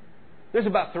 There's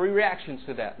about 3 reactions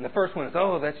to that. And the first one is,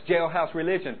 oh, that's jailhouse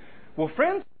religion. Well,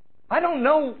 friends, I don't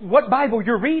know what Bible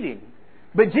you're reading,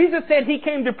 but Jesus said He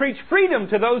came to preach freedom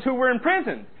to those who were in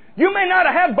prison. You may not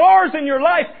have had bars in your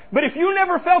life, but if you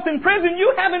never felt in prison,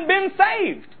 you haven't been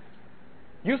saved.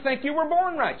 You think you were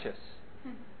born righteous.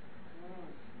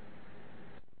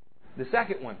 The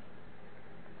second one,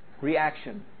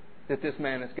 reaction that this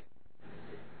man is getting,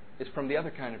 is from the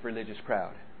other kind of religious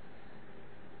crowd.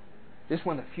 This is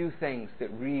one of the few things that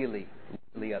really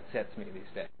upsets me these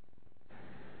days.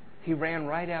 He ran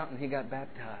right out and he got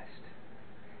baptized.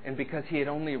 And because he had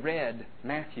only read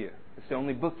Matthew, it's the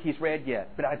only book he's read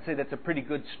yet, but I'd say that's a pretty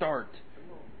good start.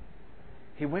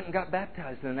 He went and got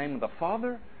baptized in the name of the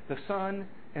Father, the Son,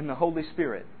 and the Holy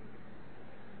Spirit.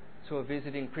 So a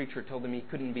visiting preacher told him he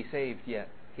couldn't be saved yet.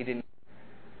 He didn't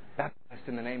get baptized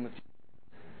in the name of Jesus.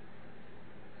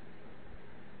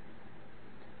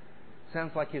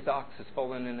 Sounds like his ox has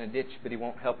fallen in a ditch, but he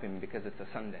won't help him because it's a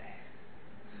Sunday.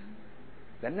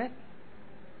 Doesn't it?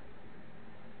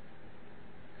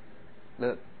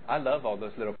 Look, I love all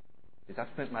those little things. I've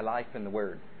spent my life in the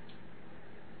Word.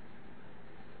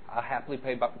 I'll happily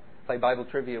play Bible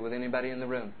trivia with anybody in the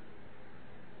room.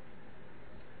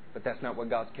 But that's not what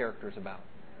God's character is about.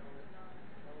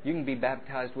 You can be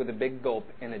baptized with a big gulp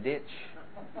in a ditch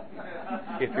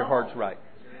if your heart's right.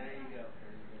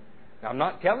 Now, I'm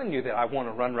not telling you that I want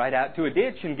to run right out to a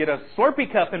ditch and get a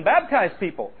Slurpee cup and baptize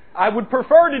people. I would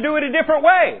prefer to do it a different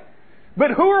way.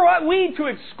 But who are we to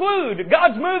exclude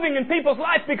God's moving in people's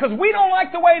life because we don't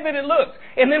like the way that it looks?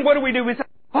 And then what do? We say,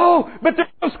 oh, but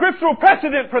there's no scriptural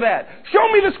precedent for that.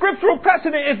 Show me the scriptural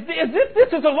precedent. As if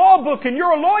this is a law book and you're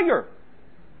a lawyer.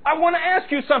 I want to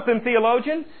ask you something,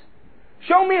 theologians.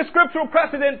 Show me a scriptural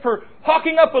precedent for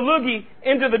hawking up a loogie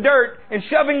into the dirt and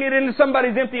shoving it into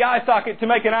somebody's empty eye socket to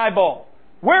make an eyeball.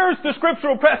 Where's the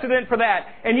scriptural precedent for that?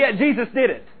 And yet Jesus did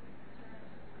it.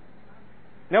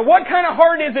 Now what kind of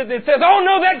heart is it that says, oh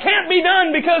no, that can't be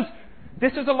done because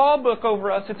this is a law book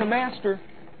over us. It's a master.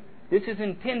 This is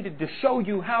intended to show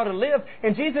you how to live.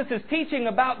 And Jesus is teaching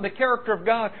about the character of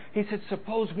God. He said,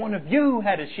 suppose one of you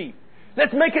had a sheep.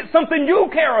 Let's make it something you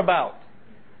care about.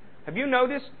 Have you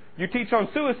noticed? You teach on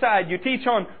suicide. You teach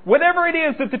on whatever it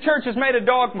is that the church has made a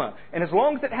dogma. And as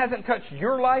long as it hasn't touched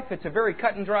your life, it's a very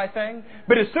cut and dry thing.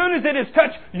 But as soon as it has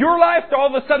touched your life,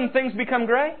 all of a sudden things become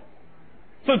gray.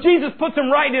 So Jesus puts them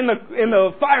right in the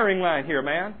firing line here,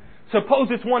 man. Suppose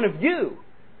it's one of you.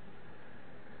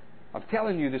 I'm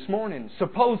telling you this morning,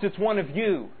 suppose it's one of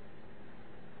you.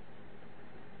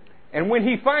 And when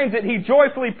he finds it, he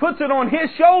joyfully puts it on his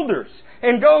shoulders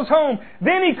and goes home.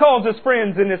 Then he calls his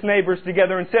friends and his neighbors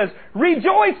together and says,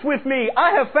 "Rejoice with me,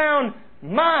 I have found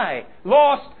my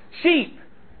lost sheep."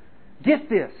 Get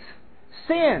this.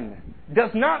 Sin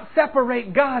does not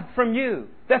separate God from you.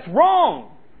 That's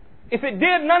wrong. If it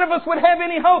did, none of us would have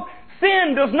any hope.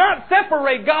 Sin does not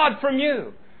separate God from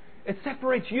you. It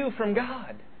separates you from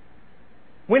God.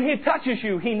 When He touches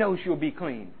you, He knows you'll be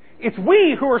clean. It's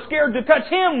we who are scared to touch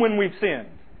Him when we've sinned,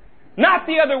 not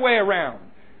the other way around.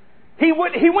 He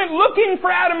went looking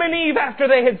for Adam and Eve after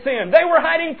they had sinned. They were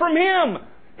hiding from Him.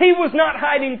 He was not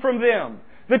hiding from them.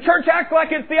 The church acts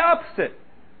like it's the opposite.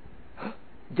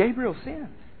 Gabriel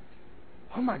sinned.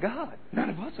 Oh my God, none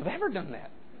of us have ever done that.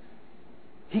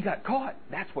 He got caught.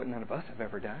 That's what none of us have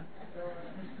ever done.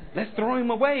 Let's throw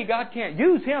him away. God can't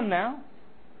use him now.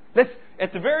 Let's,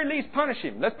 at the very least, punish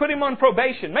him. Let's put him on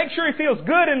probation. Make sure he feels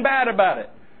good and bad about it.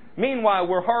 Meanwhile,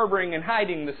 we're harboring and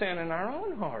hiding the sin in our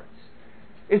own hearts.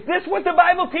 Is this what the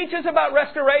Bible teaches about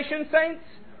restoration, saints?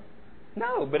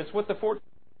 No, but it's what the 14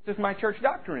 of my church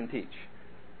doctrine teach.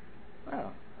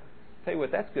 Well, tell you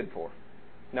what that's good for.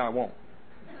 No, I won't.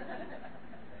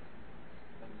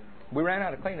 We ran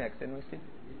out of Kleenex, didn't we, Steve?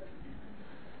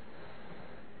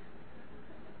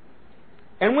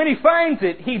 And when he finds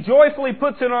it, he joyfully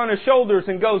puts it on his shoulders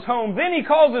and goes home. Then he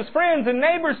calls his friends and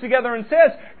neighbors together and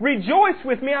says, "Rejoice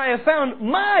with me, I have found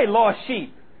my lost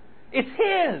sheep." It's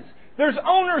his. There's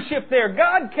ownership there.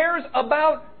 God cares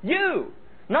about you.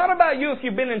 Not about you if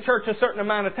you've been in church a certain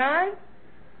amount of time.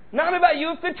 Not about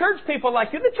you if the church people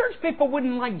like you. The church people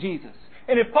wouldn't like Jesus.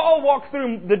 And if Paul walked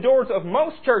through the doors of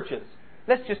most churches,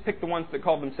 let's just pick the ones that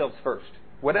call themselves First.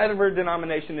 Whatever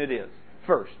denomination it is.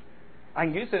 First. I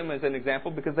can use them as an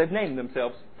example because they've named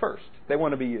themselves First. They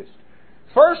want to be used.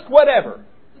 First whatever.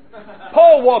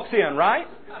 Paul walks in, right?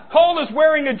 Paul is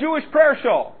wearing a Jewish prayer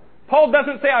shawl. Paul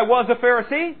doesn't say, "I was a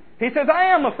Pharisee." He says, "I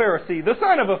am a Pharisee, the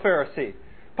son of a Pharisee."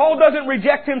 Paul doesn't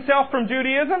reject himself from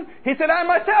Judaism. He said, "I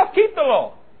myself keep the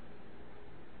law."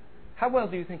 How well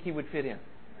do you think he would fit in?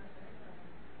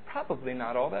 Probably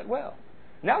not all that well.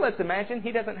 Now let's imagine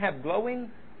he doesn't have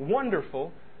glowing,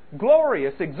 wonderful,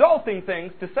 glorious, exalting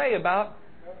things to say about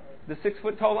the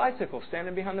 6-foot-tall icicle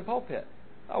standing behind the pulpit.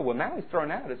 Oh, well, now he's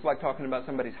thrown out. It's like talking about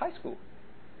somebody's high school.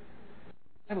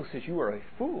 The Bible says you are a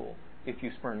fool if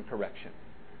you spurn correction.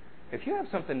 If you have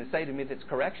something to say to me that's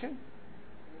correction,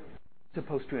 I'm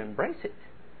supposed to embrace it.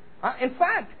 In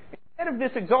fact, instead of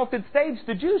this exalted stage,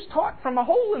 the Jews taught from a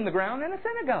hole in the ground in a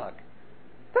synagogue.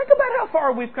 Think about how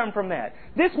far we've come from that.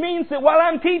 This means that while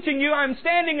I'm teaching you, I'm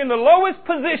standing in the lowest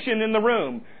position in the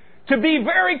room. To be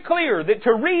very clear that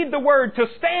to read the Word, to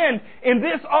stand in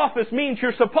this office means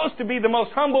you're supposed to be the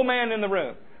most humble man in the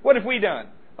room. What have we done?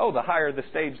 Oh, the higher the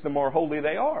stage, the more holy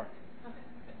they are.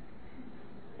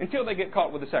 Until they get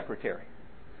caught with the secretary.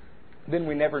 Then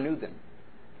we never knew them.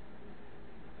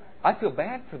 I feel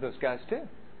bad for those guys too.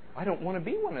 I don't want to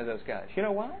be one of those guys. You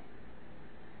know why?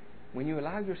 When you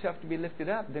allow yourself to be lifted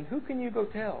up, then who can you go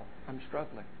tell? I'm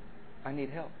struggling. I need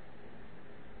help.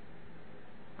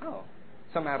 Oh,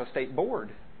 some out-of-state board.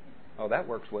 Oh, that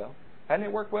works well. Hadn't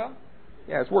it worked well?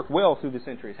 Yeah, it's worked well through the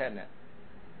centuries, hadn't it?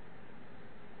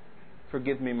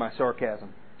 Forgive me my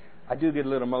sarcasm. I do get a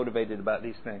little motivated about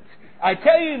these things. I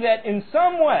tell you that in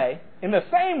some way, in the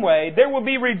same way, there will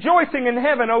be rejoicing in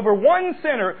heaven over one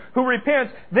sinner who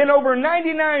repents than over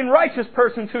 99 righteous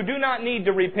persons who do not need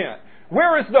to repent.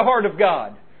 Where is the heart of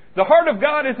God? The heart of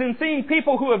God is in seeing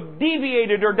people who have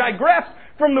deviated or digressed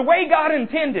from the way God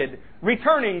intended,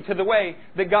 returning to the way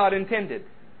that God intended.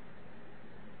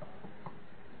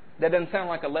 That doesn't sound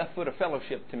like a left foot of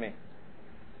fellowship to me.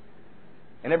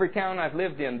 In every town I've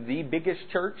lived in, the biggest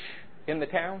church in the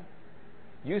town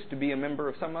used to be a member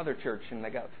of some other church and they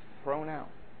got thrown out.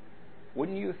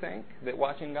 Wouldn't you think that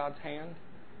watching God's hand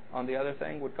on the other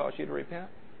thing would cause you to repent?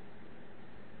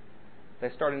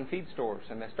 They start in feed stores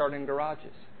and they start in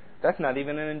garages. That's not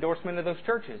even an endorsement of those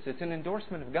churches. It's an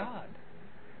endorsement of God.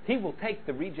 He will take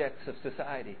the rejects of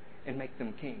society and make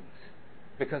them kings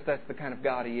because that's the kind of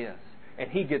God He is.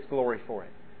 And He gets glory for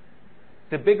it.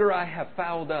 The bigger I have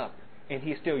fouled up and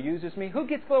He still uses me, who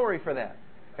gets glory for that?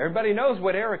 Everybody knows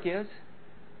what Eric is.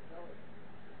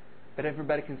 But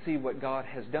everybody can see what God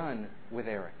has done with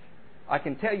Eric. I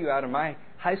can tell you out of my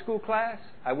high school class,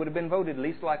 I would have been voted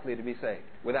least likely to be saved,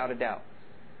 without a doubt.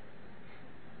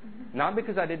 Not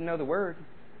because I didn't know the Word.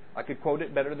 I could quote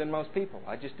it better than most people.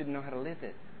 I just didn't know how to live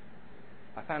it.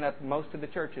 I found out most of the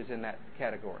churches in that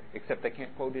category, except they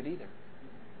can't quote it either.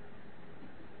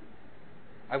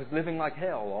 I was living like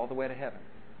hell all the way to heaven.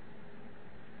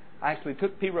 I actually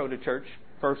took P-Row to church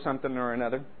for something or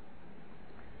another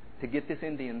to get this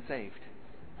Indian saved.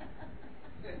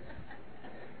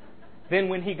 Then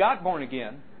when he got born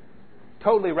again,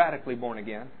 totally radically born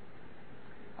again,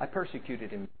 I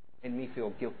persecuted him and made me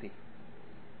feel guilty.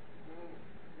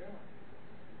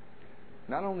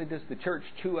 Not only does the church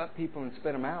chew up people and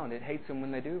spit them out, it hates them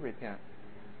when they do repent.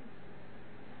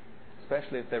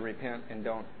 Especially if they repent and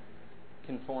don't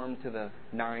conform to the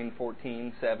 9,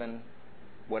 14, 7,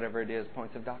 whatever it is,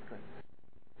 points of doctrine.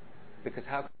 Because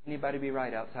how can anybody be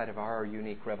right outside of our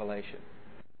unique revelation?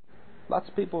 Lots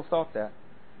of people have thought that.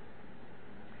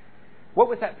 What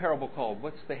was that parable called?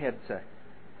 What's the head say?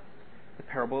 The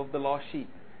parable of the lost sheep.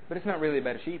 But it's not really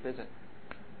about a sheep, is it?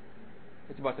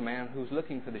 It's about the man who's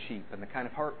looking for the sheep and the kind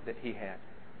of heart that he had.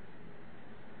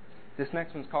 This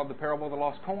next one's called the parable of the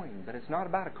lost coin, but it's not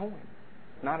about a coin.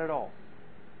 Not at all.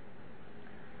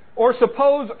 Or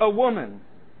suppose a woman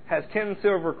has 10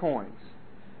 silver coins.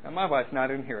 Now my wife's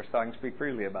not in here, so I can speak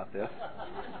freely about this.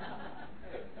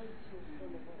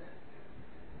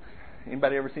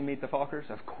 Anybody ever see Meet the Fockers?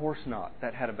 Of course not.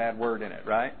 That had a bad word in it,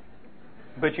 right?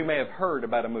 But you may have heard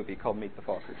about a movie called Meet the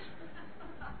Fockers.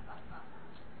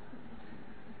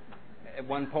 At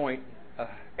one point, an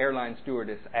airline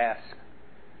stewardess asked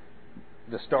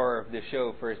the star of this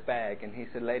show for his bag, and he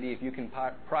said, "Lady, if you can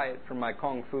pry it from my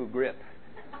kung fu grip,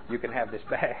 you can have this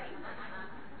bag."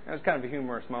 That was kind of a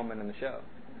humorous moment in the show.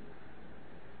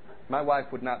 My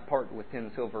wife would not part with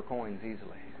 10 silver coins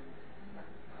easily.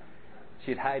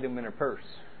 She'd hide them in her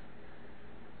purse.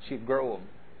 She'd grow them,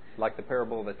 like the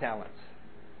parable of the talents,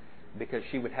 because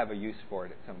she would have a use for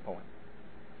it at some point.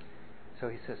 So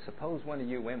he says, suppose one of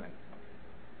you women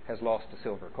has lost a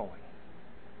silver coin.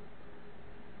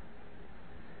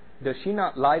 Does she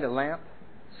not light a lamp,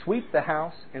 sweep the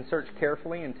house, and search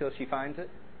carefully until she finds it?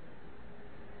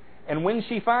 And when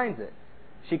she finds it,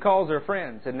 she calls her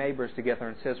friends and neighbors together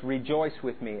and says, "Rejoice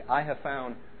with me, I have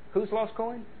found..." Whose lost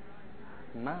coin?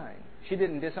 Mine. She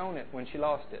didn't disown it when she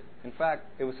lost it. In fact,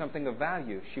 it was something of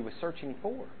value she was searching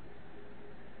for.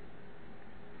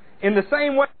 In the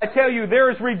same way, I tell you, there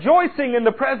is rejoicing in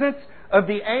the presence of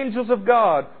the angels of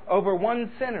God over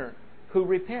one sinner who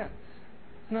repents.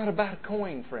 It's not about a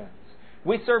coin, friends.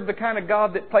 We serve the kind of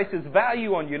God that places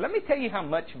value on you. Let me tell you how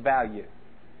much value.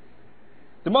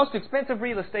 The most expensive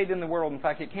real estate in the world, in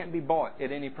fact, it can't be bought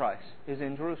at any price, is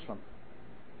in Jerusalem.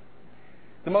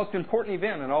 The most important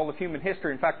event in all of human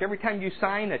history. In fact, every time you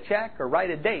sign a check or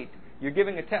write a date, you're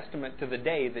giving a testament to the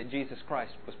day that Jesus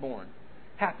Christ was born.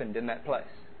 Happened in that place.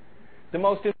 The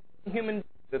most important human being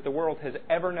that the world has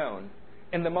ever known,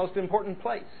 in the most important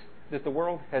place that the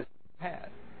world has had,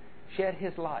 shed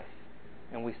his life.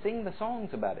 And we sing the songs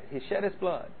about it. He shed his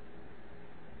blood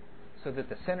so that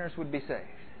the sinners would be saved.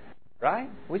 Right?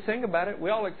 We sing about it. We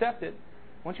all accept it.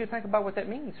 I want you to think about what that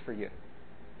means for you.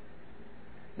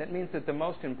 That means that the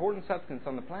most important substance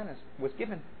on the planet was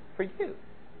given for you.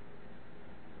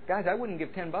 Guys, I wouldn't give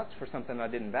 $10 for something I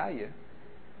didn't value.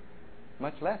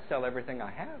 Much less sell everything I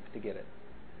have to get it.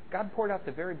 God poured out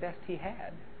the very best He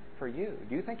had for you.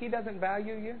 Do you think He doesn't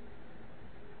value you?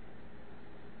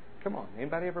 Come on.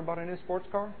 Anybody ever bought a new sports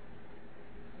car?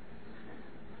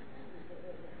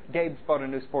 Gabe's bought a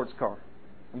new sports car.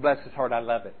 And bless his heart, I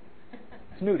love it.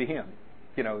 It's new to him.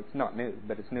 You know, it's not new,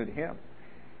 but it's new to him.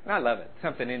 And I love it.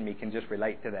 Something in me can just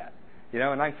relate to that. You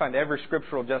know, and I can find every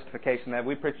scriptural justification that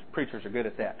we preachers are good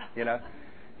at that. You know,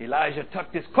 Elijah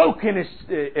tucked his cloak in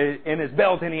his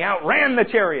belt and he outran the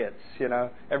chariots. You know,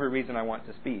 every reason I want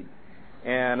to speed.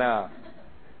 And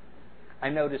I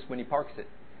noticed when he parks it,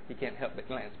 he can't help but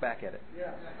glance back at it.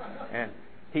 And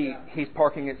he's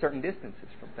parking at certain distances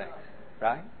from things,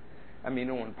 right? I mean,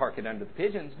 you don't want to park it under the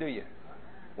pigeons, do you?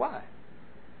 Why?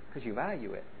 Because you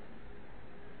value it.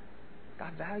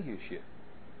 God values you.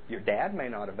 Your dad may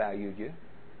not have valued you.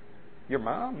 Your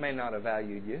mom may not have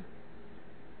valued you.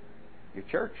 Your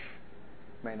church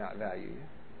may not value you.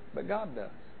 But God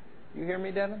does. You hear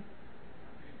me, Devin?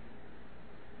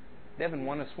 Devin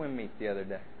won a swim meet the other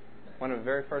day. One of the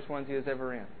very first ones he was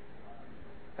ever in.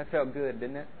 That felt good,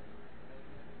 didn't it?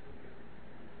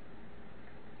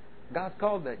 God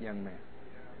called that young man.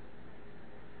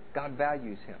 God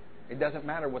values him. It doesn't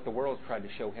matter what the world's tried to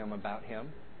show him about him.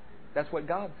 That's what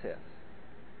God says.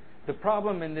 The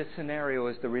problem in this scenario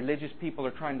is the religious people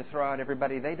are trying to throw out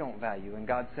everybody they don't value. And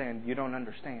God's saying, you don't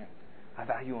understand. I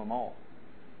value them all.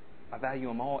 I value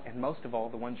them all. And most of all,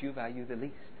 the ones you value the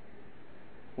least.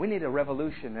 We need a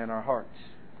revolution in our hearts.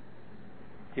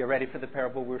 You ready for the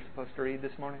parable we're supposed to read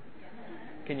this morning?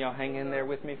 Can y'all hang in there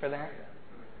with me for that?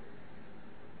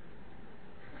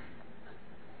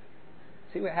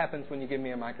 See what happens when you give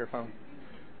me a microphone?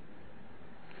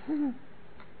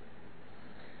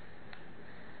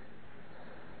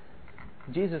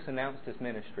 Jesus announced His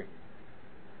ministry.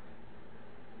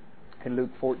 In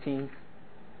Luke 4.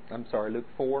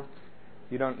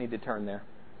 You don't need to turn there.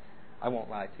 I won't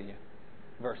lie to you.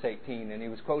 Verse 18, and He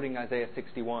was quoting Isaiah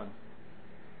 61.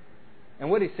 And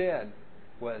what He said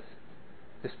was,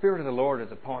 the Spirit of the Lord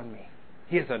is upon me.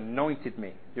 He has anointed me.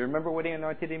 Do you remember what He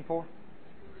anointed Him for?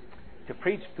 To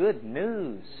preach good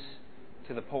news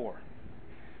to the poor.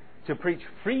 To preach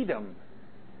freedom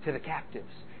to the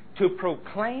captives. To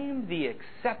proclaim the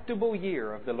acceptable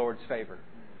year of the Lord's favor.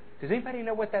 Does anybody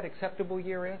know what that acceptable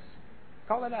year is?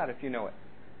 Call it out if you know it.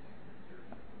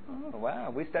 Oh,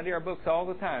 wow. We study our books all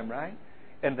the time, right?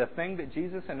 And the thing that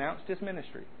Jesus announced His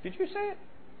ministry. Did you say it?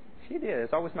 She did.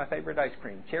 It's always my favorite ice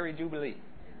cream. Cherry Jubilee.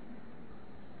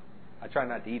 I try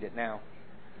not to eat it now.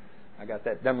 I got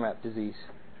that Dunlap disease.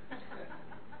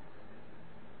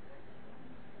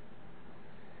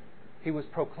 He was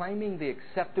proclaiming the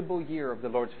acceptable year of the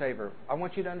Lord's favor. I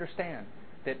want you to understand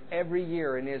that every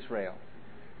year in Israel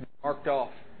marked off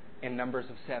in numbers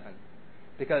of 7.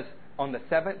 Because on the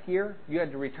 7th year, you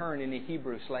had to return any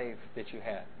Hebrew slave that you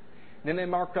had. Then they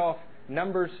marked off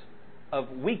numbers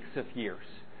of weeks of years.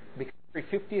 Because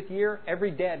every 50th year, every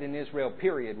debt in Israel,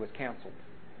 period, was canceled.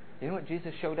 You know what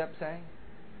Jesus showed up saying?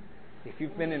 If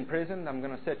you've been in prison, I'm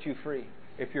going to set you free.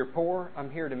 If you're poor,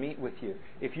 I'm here to meet with you.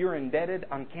 If you're indebted,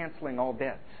 I'm canceling all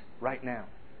debts right now.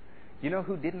 You know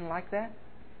who didn't like that?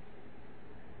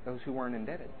 Those who weren't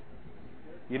indebted.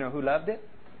 You know who loved it?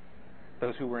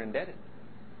 Those who were indebted.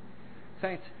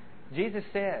 Saints, Jesus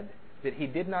said that He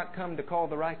did not come to call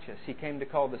the righteous. He came to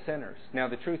call the sinners. Now,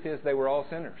 the truth is they were all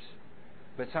sinners.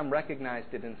 But some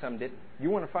recognized it and some didn't.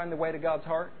 You want to find the way to God's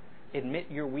heart? Admit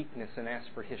your weakness and ask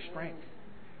for His strength.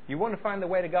 You want to find the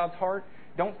way to God's heart?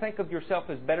 Don't think of yourself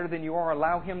as better than you are.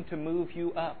 Allow Him to move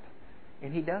you up.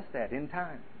 And He does that in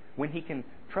time. When He can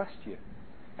trust you.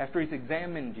 After He's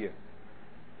examined you.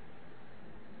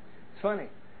 It's funny.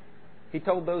 He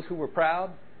told those who were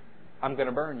proud, I'm going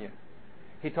to burn you.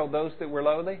 He told those that were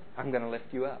lowly, I'm going to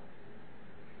lift you up.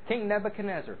 King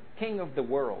Nebuchadnezzar, king of the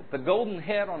world, the golden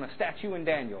head on a statue in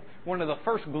Daniel, one of the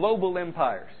first global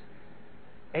empires,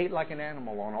 ate like an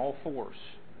animal on all fours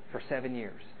for 7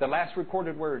 years. The last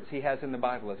recorded words he has in the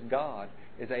Bible is, God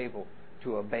is able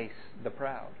to abase the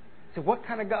proud. So what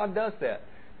kind of God does that?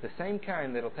 The same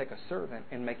kind that will take a servant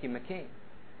and make him a king.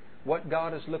 What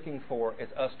God is looking for is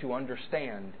us to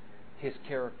understand His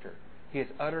character. He is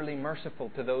utterly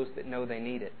merciful to those that know they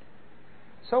need it.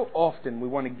 So often we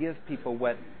want to give people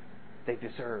what they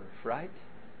deserve, right?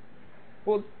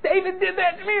 Well, David did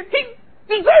that to me.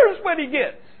 He deserves what he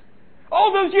gets.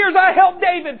 All those years I helped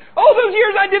David. All those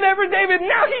years I did that for David.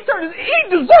 Now he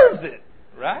deserves it,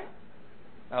 right?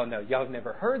 Oh no, y'all have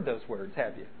never heard those words,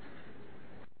 have you?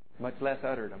 Much less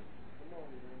uttered them.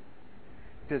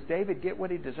 Does David get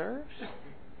what he deserves?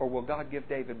 Or will God give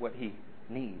David what he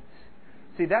needs?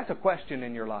 See, that's a question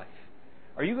in your life.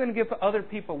 Are you going to give other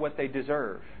people what they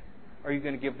deserve? Or are you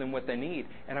going to give them what they need?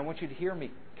 And I want you to hear me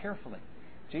carefully.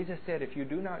 Jesus said, if you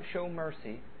do not show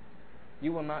mercy,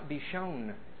 you will not be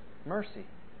shown mercy.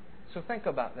 So think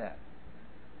about that.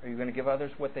 Are you going to give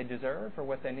others what they deserve or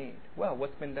what they need? Well,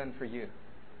 what's been done for you?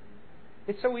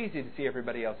 It's so easy to see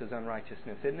everybody else's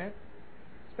unrighteousness, isn't it?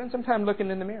 Spend some time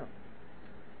looking in the mirror.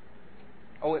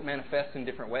 Oh, it manifests in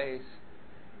different ways.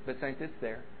 But saints, it's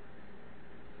there.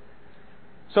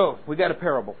 So, we got a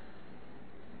parable.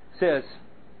 It says,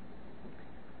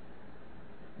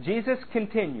 Jesus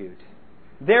continued,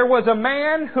 there was a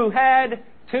man who had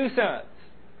 2 sons.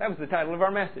 That was the title of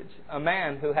our message. A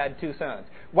man who had 2 sons.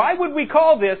 Why would we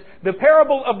call this the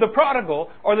parable of the prodigal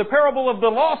or the parable of the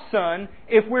lost son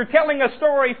if we're telling a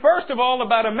story, first of all,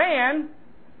 about a man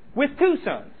with 2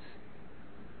 sons?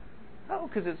 Oh,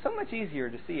 because it's so much easier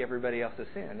to see everybody else's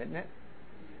sin, isn't it?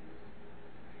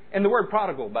 And the word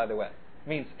prodigal, by the way,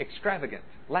 means extravagant,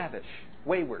 lavish,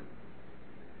 wayward.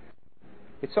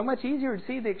 It's so much easier to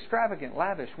see the extravagant,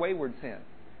 lavish, wayward sin.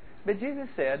 But Jesus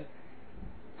said,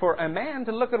 for a man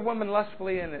to look at a woman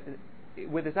lustfully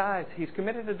with his eyes, he's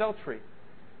committed adultery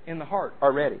in the heart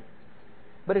already.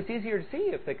 But it's easier to see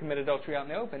if they commit adultery out in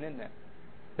the open, isn't it?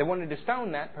 They wanted to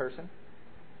stone that person.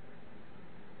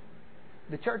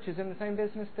 The church is in the same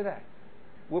business today.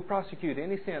 We'll prosecute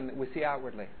any sin that we see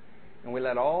outwardly, and we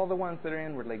let all the ones that are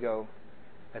inwardly go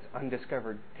as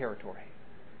undiscovered territory.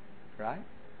 Right?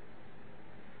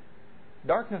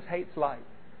 Darkness hates light.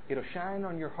 It'll shine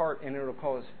on your heart and it'll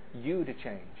cause you to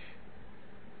change.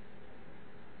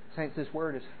 Saints, this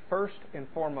word is first and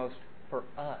foremost for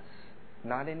us,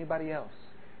 not anybody else.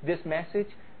 This message,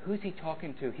 who's he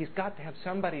talking to? He's got to have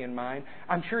somebody in mind.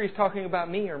 I'm sure he's talking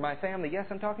about me or my family. Yes,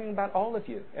 I'm talking about all of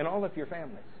you and all of your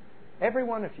families. Every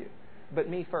one of you. But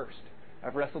me first.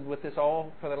 I've wrestled with this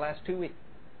all for the last 2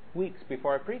 weeks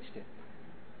before I preached it.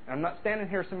 I'm not standing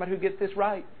here as somebody who gets this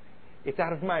right. It's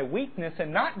out of my weakness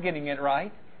and not getting it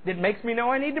right that makes me know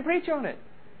I need to preach on it.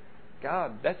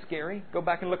 God, that's scary. Go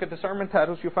back and look at the sermon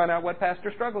titles. You'll find out what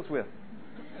pastor struggles with.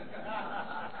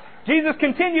 Jesus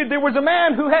continued, there was a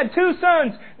man who had 2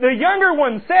 sons. The younger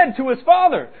one said to his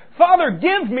father, Father,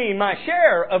 give me my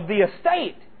share of the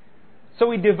estate. So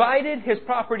he divided his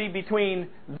property between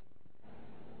them.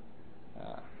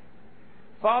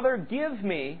 Father, give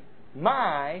me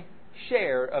my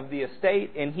share of the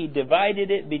estate. And he divided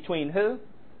it between who?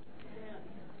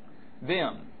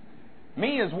 Them.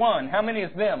 Me is one. How many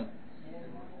is them?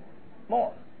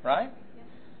 More, right?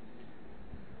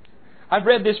 I've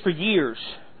read this for years.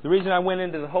 The reason I went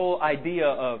into the whole idea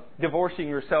of divorcing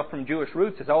yourself from Jewish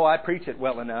roots is, I preach it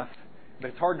well enough,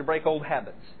 but it's hard to break old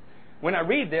habits. When I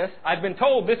read this, I've been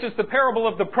told this is the parable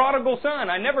of the prodigal son.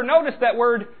 I never noticed that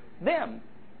word, them.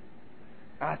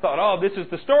 I thought, this is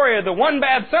the story of the one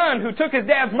bad son who took his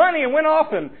dad's money and went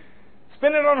off and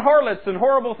spent it on harlots and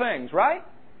horrible things, right?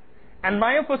 And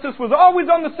my emphasis was always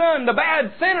on the son, the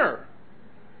bad sinner.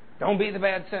 Don't be the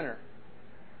bad sinner.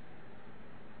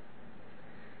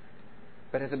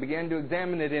 But as I began to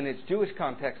examine it in its Jewish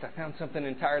context, I found something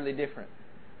entirely different.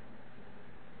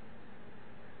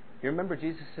 You remember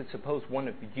Jesus said, suppose one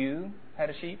of you had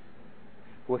a sheep?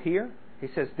 Well, here, he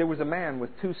says, there was a man with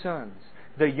 2 sons.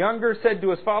 The younger said to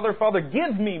his father, Father,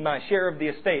 give me my share of the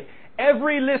estate.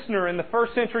 Every listener in the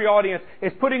first century audience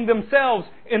is putting themselves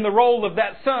in the role of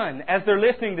that son as they're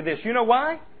listening to this. You know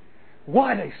why?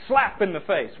 What a slap in the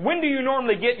face. When do you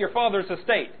normally get your father's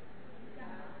estate?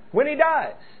 When he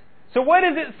dies. So what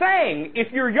is it saying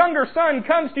if your younger son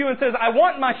comes to you and says, I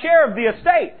want my share of the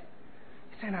estate?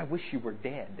 He's saying, I wish you were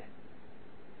dead.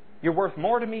 You're worth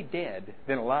more to me dead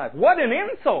than alive. What an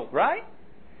insult, right?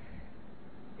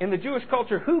 In the Jewish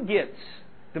culture, who gets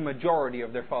the majority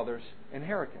of their father's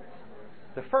inheritance?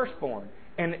 The firstborn.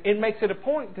 And it makes it a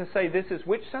point to say this is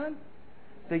which son?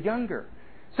 The younger.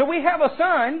 So we have a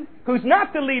son who's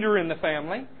not the leader in the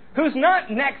family, who's not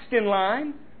next in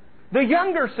line, the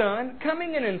younger son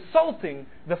coming and insulting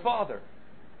the father.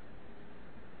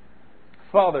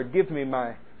 Father, give me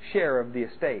my share of the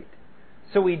estate.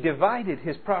 So he divided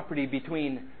his property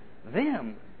between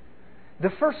them. The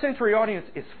first century audience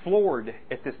is floored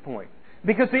at this point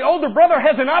because the older brother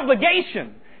has an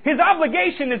obligation. His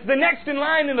obligation as the next in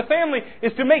line in the family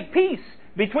is to make peace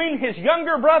between his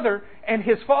younger brother and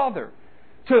his father.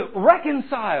 To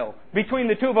reconcile between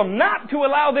the two of them, not to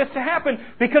allow this to happen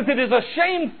because it is a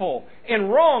shameful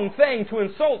and wrong thing to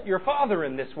insult your father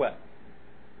in this way.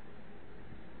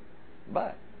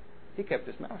 But he kept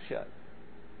his mouth shut.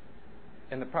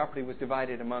 And the property was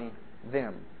divided among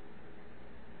them.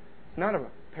 It's not a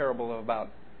parable about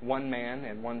one man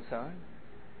and one son.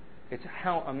 It's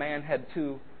how a man had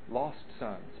 2 lost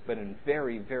sons, but in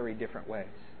very, very different ways.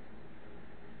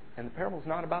 And the parable is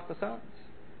not about the sons.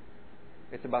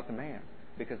 It's about the man,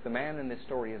 because the man in this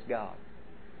story is God.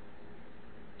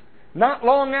 Not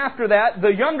long after that, the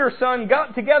younger son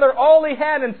got together all he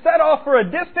had and set off for a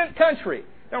distant country.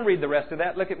 Don't read the rest of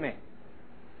that. Look at me.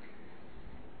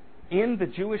 In the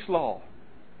Jewish law,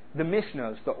 the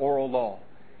Mishnahs, the oral law.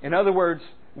 In other words,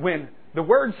 when the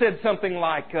Word said something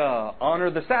like honor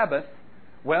the Sabbath,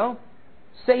 well,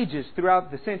 sages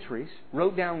throughout the centuries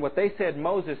wrote down what they said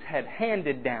Moses had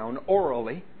handed down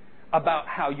orally about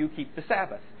how you keep the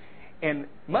Sabbath. And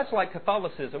much like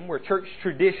Catholicism, where church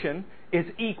tradition is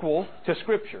equal to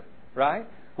Scripture, right?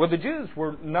 Well, the Jews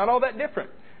were not all that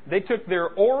different. They took their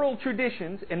oral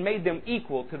traditions and made them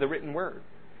equal to the written Word.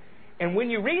 And when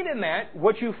you read in that,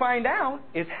 what you find out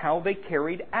is how they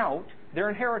carried out their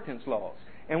inheritance laws.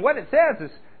 And what it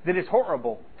says is that it's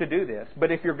horrible to do this.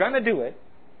 But if you're going to do it,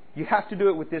 you have to do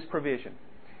it with this provision.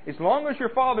 As long as your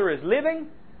father is living,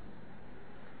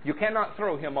 you cannot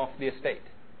throw him off the estate.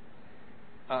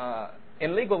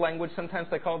 In legal language, sometimes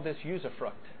they call this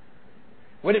usufruct.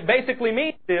 What it basically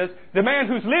means is the man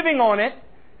who's living on it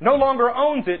no longer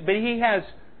owns it, but he has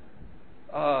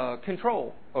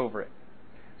control over it.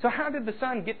 So how did the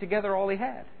son get together all he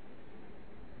had?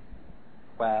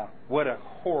 Wow, what a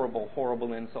horrible,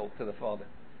 horrible insult to the father.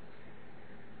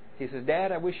 He says,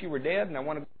 Dad, I wish you were dead and I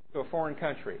want to go to a foreign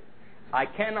country. I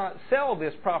cannot sell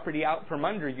this property out from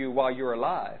under you while you're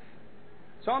alive.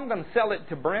 So I'm going to sell it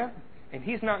to Brent, and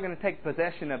he's not going to take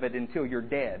possession of it until you're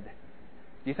dead.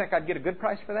 Do you think I'd get a good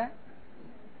price for that?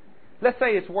 Let's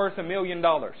say it's worth $1 million.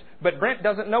 But Brent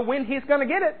doesn't know when he's going to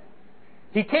get it.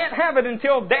 He can't have it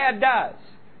until Dad dies.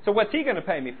 So what's he going to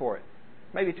pay me for it?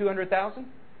 Maybe $200,000?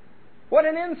 What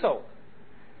an insult.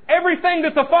 Everything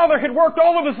that the father had worked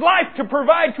all of his life to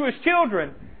provide to his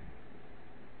children,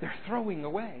 they're throwing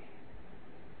away.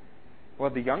 Well,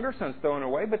 the younger son's throwing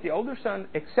away, but the older son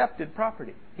accepted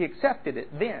property. He accepted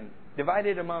it then,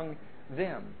 divided among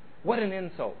them. What an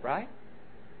insult, right?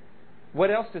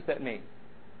 What else does that mean?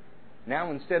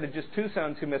 Now, instead of just two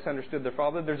sons who misunderstood their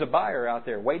father, there's a buyer out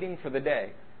there waiting for the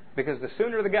day. Because the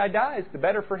sooner the guy dies, the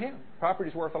better for him.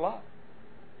 Property's worth a lot.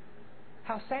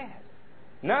 How sad.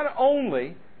 Not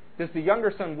only does the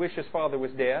younger son wish his father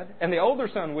was dead, and the older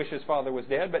son wish his father was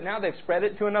dead, but now they've spread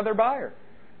it to another buyer.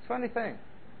 It's a funny thing.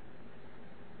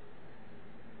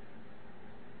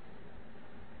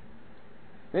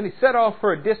 Then he set off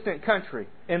for a distant country,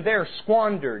 and there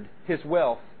squandered his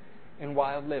wealth in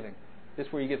wild living. This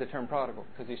is where you get the term prodigal,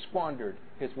 because he squandered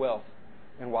his wealth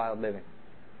in wild living.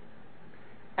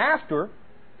 After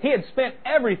he had spent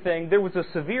everything, there was a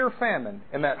severe famine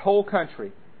in that whole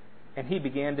country, and he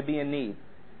began to be in need.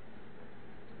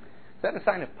 Is that a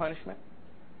sign of punishment?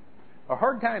 Are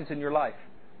hard times in your life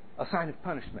a sign of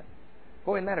punishment?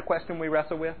 Boy, isn't that a question we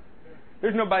wrestle with?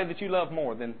 There's nobody that you love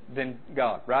more than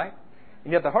God, right?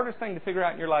 And yet the hardest thing to figure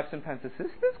out in your life sometimes is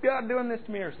this God doing this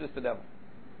to me, or is this the devil?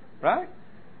 Right?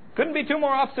 Couldn't be two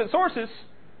more opposite sources,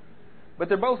 but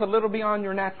they're both a little beyond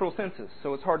your natural senses,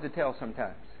 so it's hard to tell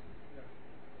sometimes.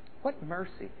 What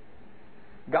mercy.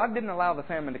 God didn't allow the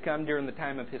famine to come during the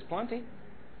time of His plenty.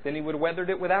 Then He would have weathered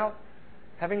it without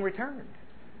having returned.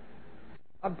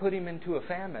 God put him into a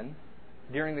famine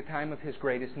during the time of his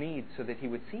greatest need so that he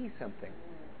would see something.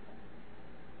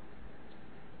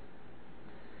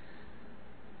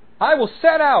 I will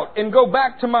set out and go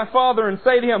back to my father and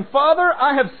say to him, Father,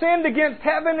 I have sinned against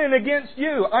heaven and against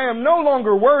you. I am no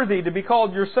longer worthy to be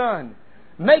called your son.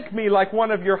 Make me like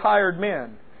one of your hired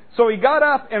men. So he got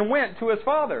up and went to his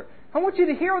father. I want you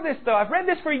to hear this, though. I've read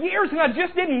this for years and I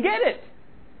just didn't get it.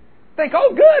 Think,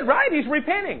 oh, good, right? He's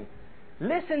repenting.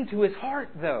 Listen to his heart,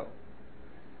 though.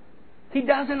 He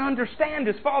doesn't understand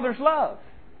his father's love.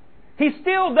 He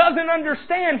still doesn't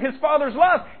understand his father's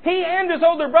love. He and his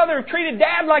older brother have treated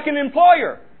Dad like an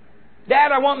employer.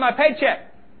 Dad, I want my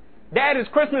paycheck. Dad, it's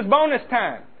Christmas bonus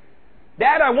time.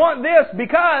 Dad, I want this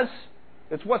because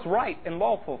it's what's right and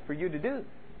lawful for you to do.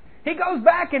 He goes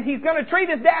back and he's going to treat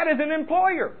his dad as an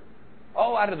employer.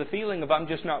 All out of the feeling of I'm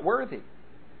just not worthy.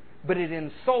 But it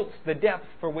insults the depth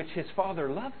for which his father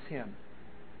loves him.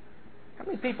 How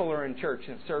many people are in church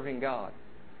and serving God?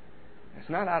 It's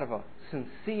not out of a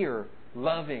sincere,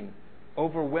 loving,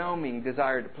 overwhelming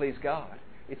desire to please God.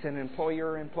 It's an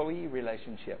employer-employee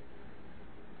relationship.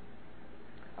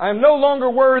 I am no longer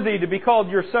worthy to be called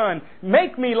your son.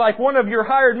 Make me like one of your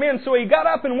hired men. So he got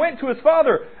up and went to his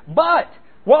father. But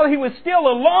while he was still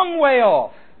a long way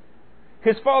off,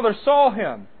 his father saw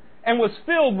him and was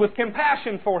filled with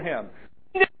compassion for him.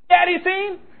 When did Daddy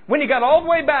see him? When he got all the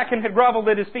way back and had groveled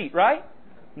at his feet, right?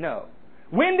 No.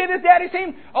 When did his daddy see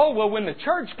him? Oh, well, when the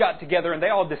church got together and they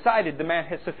all decided the man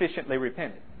had sufficiently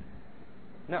repented.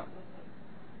 No.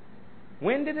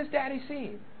 When did his daddy see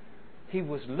him? He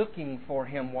was looking for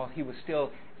him while he was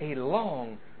still a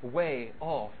long way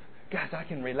off. Guys, I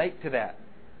can relate to that.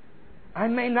 I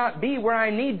may not be where I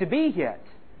need to be yet,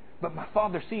 but my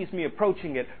Father sees me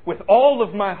approaching it with all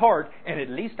of my heart, and at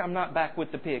least I'm not back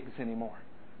with the pigs anymore.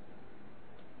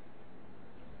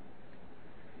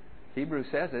 Hebrews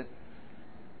says it.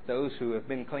 Those who have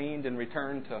been cleaned and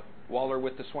returned to waller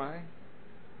with the swine.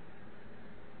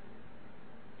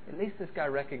 At least this guy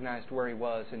recognized where he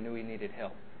was and knew he needed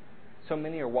help. So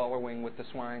many are wallowing with the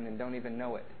swine and don't even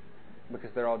know it because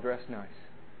they're all dressed nice.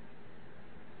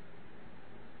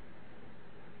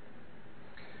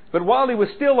 But while he was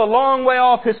still a long way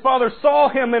off, his father saw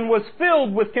him and was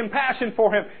filled with compassion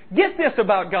for him. Get this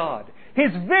about God.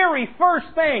 His very first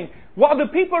thing, while the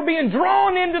people are being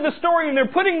drawn into the story and they're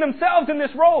putting themselves in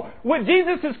this role, what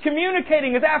Jesus is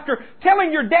communicating is after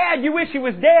telling your dad you wish he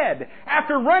was dead,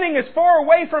 after running as far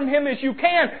away from him as you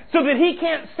can so that he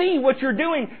can't see what you're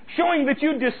doing, showing that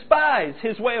you despise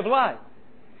his way of life.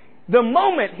 The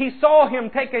moment he saw him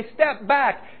take a step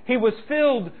back, he was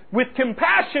filled with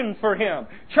compassion for him.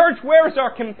 Church, where's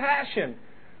our compassion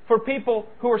for people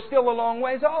who are still a long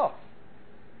ways off?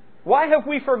 Why have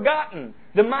we forgotten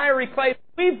the miry clay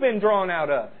we've been drawn out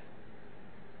of?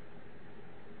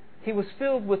 He was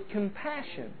filled with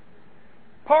compassion.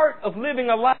 Part of living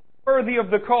a life worthy of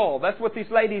the call. That's what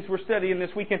these ladies were studying this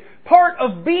weekend. Part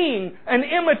of being an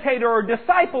imitator or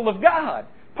disciple of God.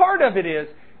 Part of it is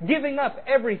giving up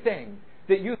everything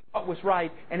that you thought was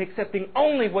right and accepting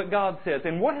only what God says.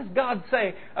 And what does God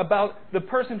say about the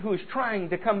person who is trying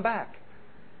to come back?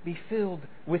 Be filled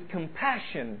with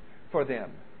compassion for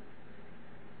them.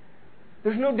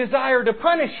 There's no desire to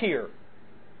punish here.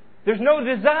 There's no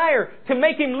desire to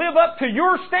make him live up to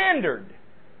your standard.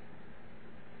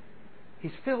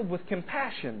 He's filled with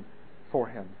compassion for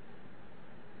him.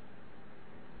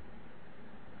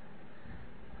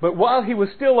 But while he was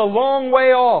still a long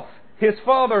way off, his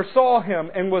father saw him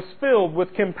and was filled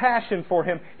with compassion for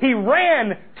him. He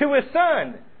ran to his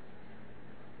son.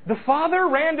 The father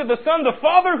ran to the son, the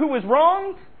father who was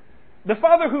wronged, the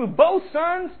father who both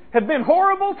sons have been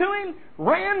horrible to him,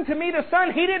 ran to meet a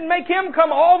son. He didn't make him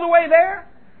come all the way there.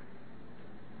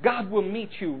 God will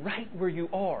meet you right where you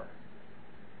are.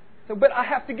 So, but I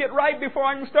have to get right before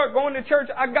I can start going to church.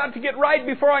 I've got to get right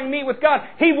before I can meet with God.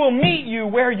 He will meet you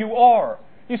where you are.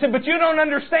 You said, but you don't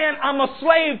understand. I'm a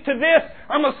slave to this.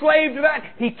 I'm a slave to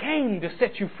that. He came to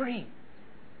set you free.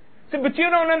 He said, but you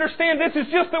don't understand. This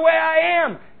is just the way I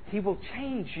am. He will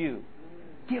change you.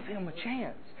 Give Him a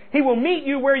chance. He will meet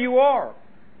you where you are.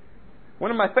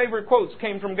 One of my favorite quotes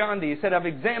came from Gandhi. He said, I've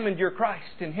examined your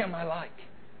Christ. In Him I like.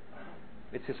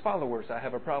 It's His followers I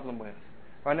have a problem with.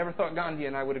 I never thought Gandhi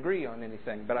and I would agree on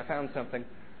anything, but I found something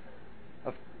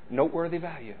of noteworthy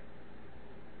value.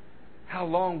 How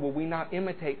long will we not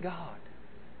imitate God?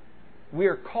 We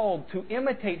are called to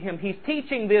imitate Him. He's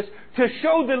teaching this to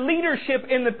show the leadership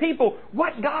in the people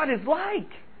what God is like.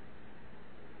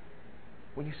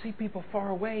 When you see people far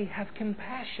away, have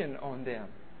compassion on them.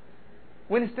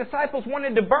 When His disciples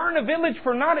wanted to burn a village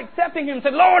for not accepting Him,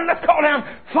 said, Lord, let's call down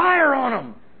fire on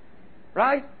them.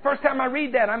 Right? First time I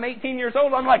read that, I'm 18 years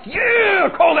old, I'm like, yeah,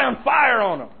 call down fire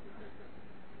on them.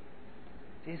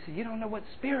 He said, you don't know what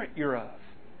spirit you're of.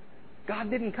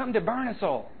 God didn't come to burn us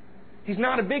all. He's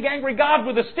not a big angry God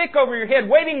with a stick over your head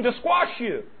waiting to squash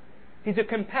you. He's a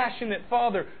compassionate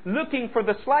Father looking for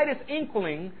the slightest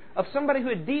inkling of somebody who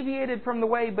had deviated from the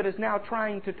way but is now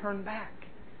trying to turn back.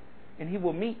 And He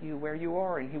will meet you where you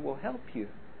are and He will help you.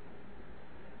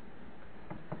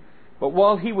 But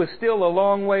while he was still a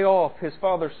long way off, his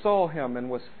father saw him and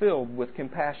was filled with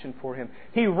compassion for him.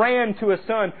 He ran to his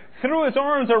son, threw his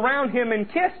arms around him, and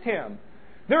kissed him.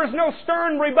 There is no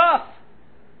stern rebuff.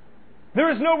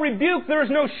 There is no rebuke. There is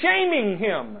no shaming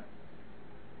him.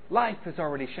 Life has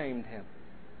already shamed him.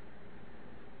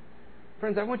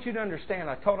 Friends, I want you to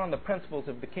understand, I taught on the principles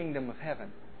of the kingdom of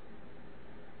heaven.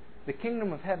 The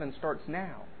kingdom of heaven starts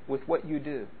now with what you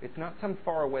do. It's not some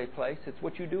faraway place. It's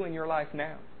what you do in your life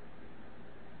now.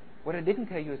 What I didn't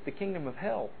tell you is the kingdom of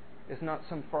hell is not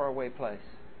some faraway place.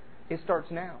 It starts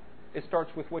now. It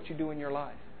starts with what you do in your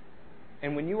life.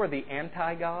 And when you are the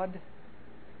anti-God,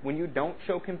 when you don't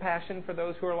show compassion for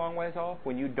those who are a long ways off,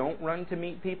 when you don't run to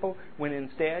meet people, when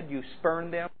instead you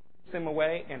spurn them, push them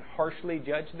away, and harshly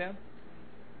judge them,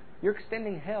 you're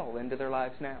extending hell into their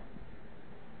lives now.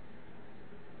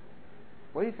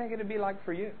 What do you think it would be like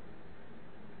for you?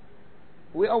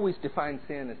 We always define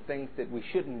sin as things that we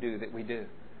shouldn't do that we do.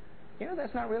 You know,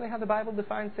 that's not really how the Bible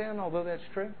defines sin, although that's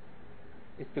true.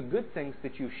 It's the good things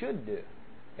that you should do,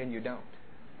 and you don't.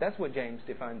 That's what James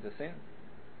defines as sin.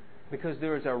 Because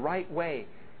there is a right way.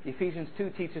 Ephesians 2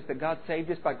 teaches that God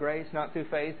saved us by grace, not through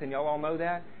faith, and y'all all know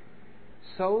that,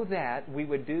 so that we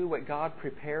would do what God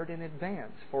prepared in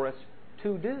advance for us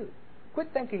to do. Quit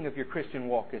thinking of your Christian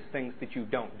walk as things that you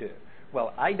don't do.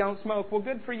 Well, I don't smoke. Well,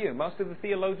 good for you. Most of the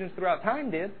theologians throughout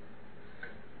time did.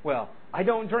 Well, I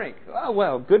don't drink. Oh,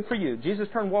 well, good for you. Jesus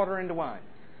turned water into wine.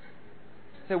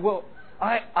 Say, well,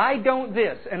 I don't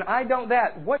this and I don't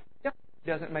that. What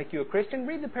doesn't make you a Christian?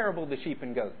 Read the parable of the sheep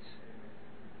and goats.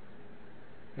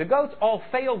 The goats all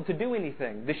failed to do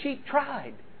anything. The sheep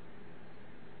tried.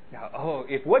 Now,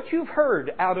 if what you've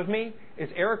heard out of me is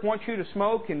Eric wants you to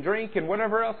smoke and drink and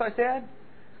whatever else I said,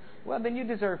 well, then you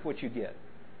deserve what you get.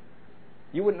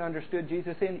 You wouldn't have understood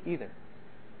Jesus in either.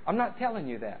 I'm not telling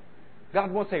you that.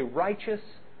 God wants a righteous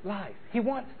life. He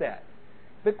wants that.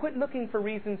 But quit looking for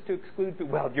reasons to exclude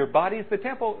people. Well, your body is the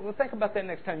temple. Well, think about that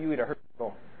next time you eat a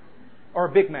Hebraic or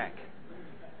a Big Mac.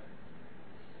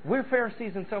 We're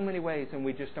Pharisees in so many ways and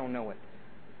we just don't know it.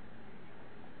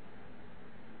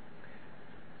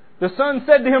 The son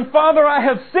said to him, Father, I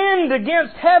have sinned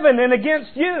against heaven and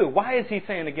against you. Why is he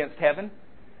saying against heaven?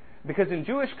 Because in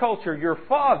Jewish culture, your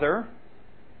father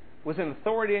was an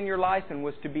authority in your life and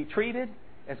was to be treated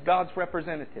as God's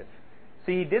representative.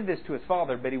 See, he did this to his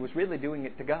father, but he was really doing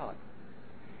it to God.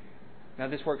 Now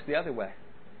this works the other way.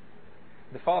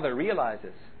 The father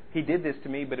realizes, he did this to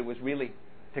me, but it was really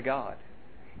to God.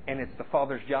 And it's the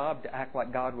father's job to act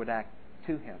like God would act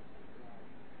to him.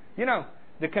 You know,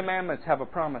 the commandments have a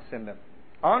promise in them.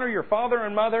 Honor your father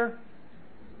and mother,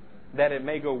 that it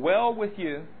may go well with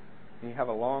you and you have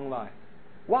a long life.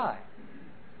 Why?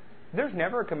 There's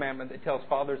never a commandment that tells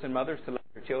fathers and mothers to love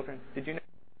their children. Did you know?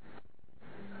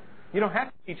 You don't have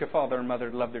to teach a father and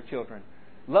mother to love their children.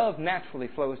 Love naturally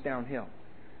flows downhill,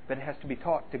 but it has to be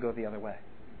taught to go the other way.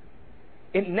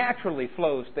 It naturally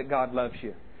flows that God loves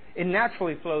you. It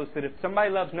naturally flows that if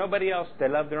somebody loves nobody else, they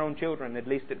love their own children, at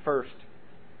least at first.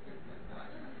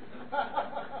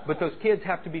 But those kids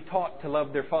have to be taught to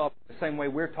love their father the same way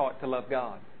we're taught to love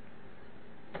God.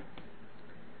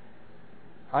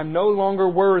 I'm no longer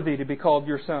worthy to be called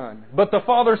your son. But the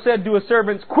father said to his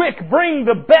servants, quick, bring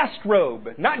the best robe.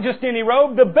 Not just any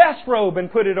robe, the best robe, and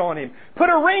put it on him. Put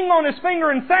a ring on his finger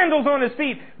and sandals on his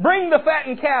feet. Bring the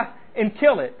fattened calf and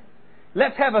kill it.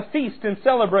 Let's have a feast and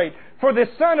celebrate. For this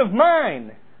son of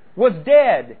mine was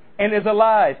dead and is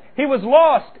alive. He was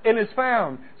lost and is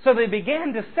found. So they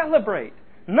began to celebrate.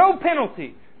 No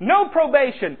penalty, no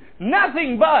probation,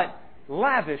 nothing but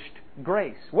lavished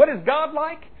grace. What is God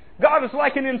like? God is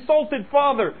like an insulted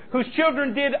father whose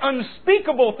children did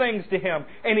unspeakable things to him,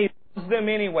 and He loves them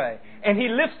anyway. And He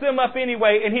lifts them up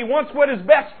anyway, and He wants what is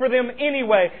best for them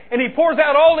anyway. And He pours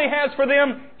out all He has for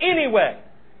them anyway.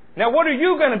 Now what are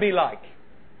you going to be like?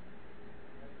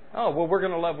 Oh, well, we're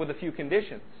going to love with a few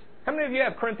conditions. How many of you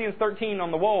have Corinthians 13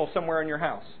 on the wall somewhere in your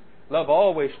house? Love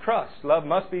always trusts. Love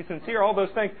must be sincere. All those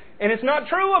things. And it's not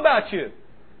true about you.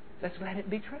 Let's let it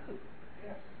be true.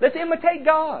 Let's imitate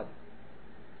God.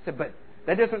 I said, but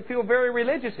that doesn't feel very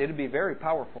religious. It'll be very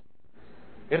powerful.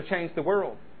 It'll change the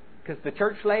world. Because the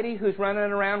church lady who's running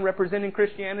around representing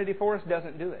Christianity for us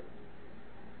doesn't do it.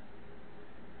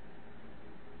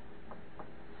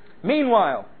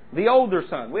 Meanwhile, the older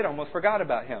son, we'd almost forgot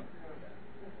about him.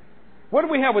 What do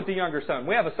we have with the younger son?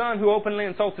 We have a son who openly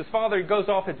insults his father. He goes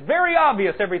off. It's very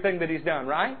obvious everything that he's done,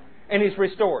 right? And he's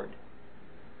restored.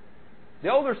 The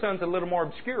older son's a little more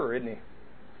obscure, isn't he?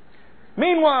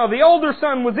 Meanwhile, the older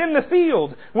son was in the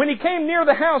field. When he came near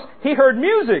the house, he heard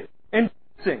music and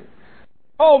dancing.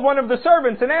 He called one of the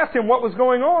servants and asked him what was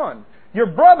going on. Your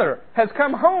brother has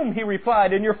come home, he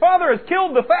replied, and your father has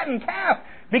killed the fattened calf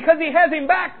because he has him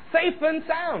back safe and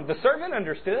sound. The servant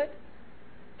understood.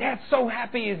 Dad's so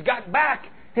happy he's got back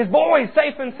his boy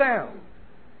safe and sound.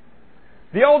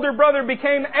 The older brother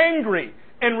became angry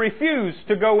and refused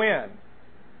to go in.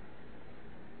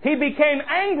 He became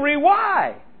angry.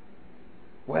 Why?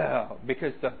 Well,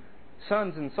 because the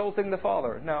son's insulting the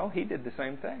father. No, he did the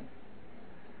same thing.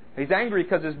 He's angry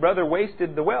because his brother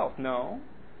wasted the wealth. No,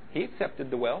 he accepted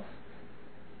the wealth.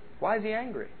 Why is he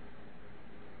angry?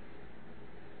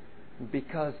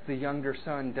 Because the younger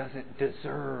son doesn't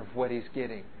deserve what he's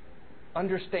getting.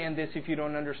 Understand this if you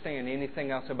don't understand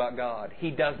anything else about God. He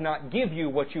does not give you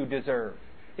what you deserve.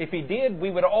 If He did,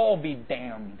 we would all be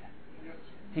damned.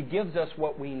 He gives us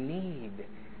what we need.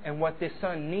 And what this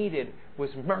son needed was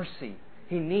mercy.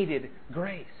 He needed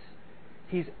grace.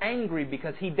 He's angry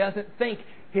because he doesn't think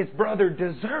his brother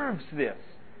deserves this.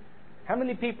 How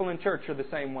many people in church are the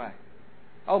same way?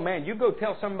 Oh man, you go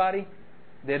tell somebody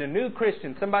that a new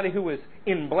Christian, somebody who was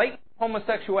in blatant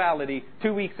homosexuality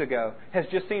 2 weeks ago, has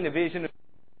just seen a vision,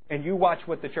 and you watch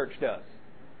what the church does.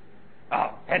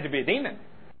 Oh, had to be a demon.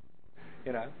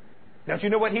 You know. Don't you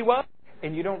know what he was?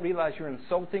 And you don't realize you're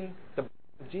insulting the blood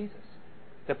of Jesus.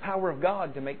 The power of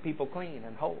God to make people clean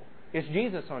and whole. It's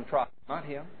Jesus on trial, not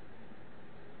him.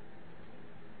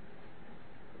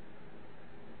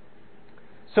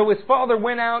 So his father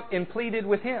went out and pleaded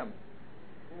with him.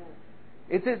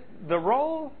 Is it the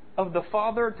role of the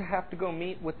father to have to go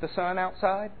meet with the son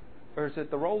outside? Or is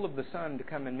it the role of the son to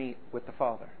come and meet with the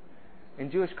father? In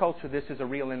Jewish culture, this is a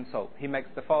real insult. He makes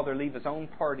the father leave his own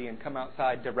party and come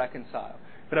outside to reconcile.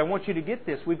 But I want you to get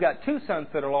this. We've got two sons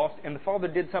that are lost, and the father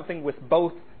did something with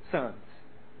both sons.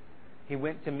 He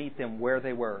went to meet them where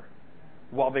they were,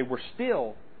 while they were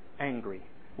still angry,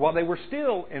 while they were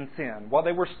still in sin, while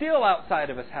they were still outside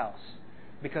of his house.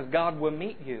 Because God will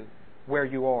meet you where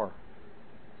you are.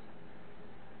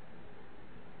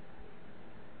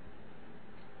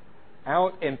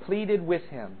 Out and pleaded with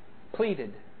him.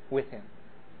 Pleaded with him.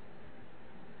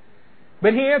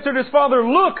 But he answered his father,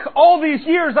 look, all these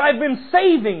years I've been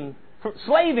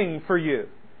slaving for you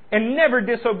and never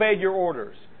disobeyed your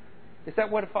orders. Is that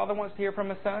what a father wants to hear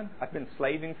from a son? I've been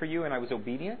slaving for you and I was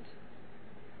obedient?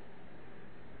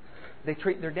 They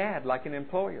treat their dad like an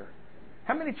employer.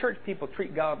 How many church people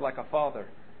treat God like a father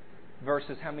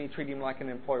versus how many treat Him like an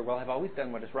employer? Well, I've always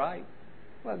done what is right.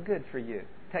 Well, good for you.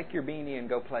 Take your beanie and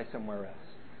go play somewhere else.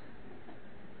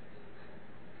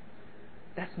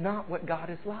 That's not what God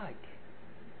is like.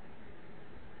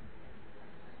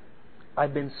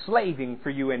 I've been slaving for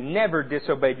you and never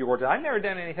disobeyed your orders. I've never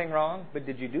done anything wrong, but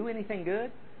did you do anything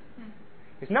good?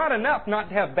 It's not enough not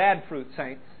to have bad fruit,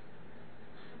 saints.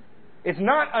 It's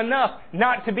not enough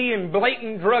not to be in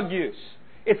blatant drug use.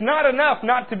 It's not enough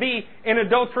not to be in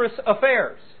adulterous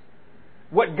affairs.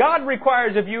 What God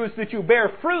requires of you is that you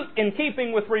bear fruit in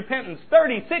keeping with repentance,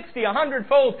 30, 60,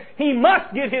 100-fold. He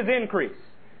must get His increase.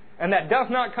 And that does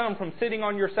not come from sitting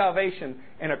on your salvation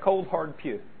in a cold, hard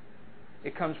pew.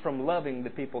 It comes from loving the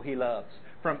people He loves,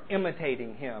 from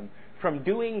imitating Him, from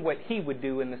doing what He would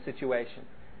do in the situation.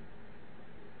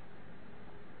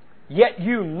 Yet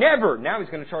you never, now He's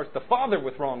going to charge the Father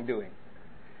with wrongdoing.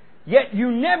 Yet you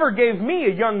never gave me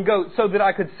a young goat so that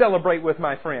I could celebrate with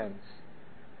my friends.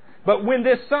 But when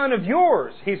this son of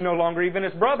yours, he's no longer even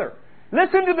his brother.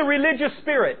 Listen to the religious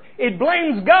spirit. It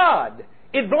blames God.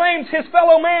 It blames his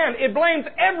fellow man. It blames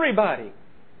everybody.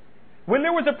 When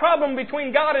there was a problem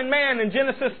between God and man in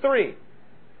Genesis 3,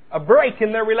 a break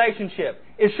in their relationship,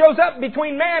 it shows up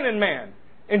between man and man.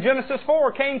 In Genesis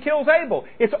 4, Cain kills Abel.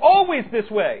 It's always this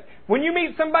way. When you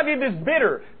meet somebody that's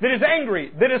bitter, that is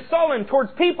angry, that is sullen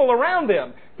towards people around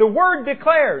them, the Word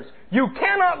declares, you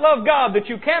cannot love God that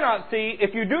you cannot see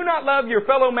if you do not love your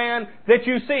fellow man that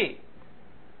you see.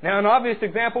 Now, an obvious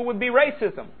example would be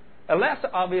racism. A less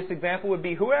obvious example would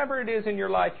be whoever it is in your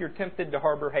life you're tempted to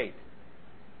harbor hate.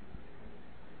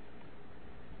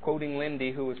 Quoting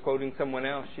Lindy, who was quoting someone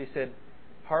else, she said,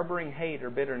 harboring hate or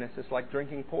bitterness is like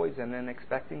drinking poison and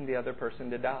expecting the other person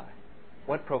to die.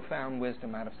 What profound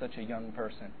wisdom out of such a young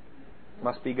person.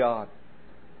 Must be God.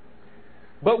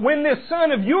 But when this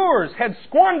son of yours had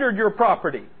squandered your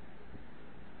property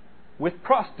with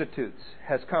prostitutes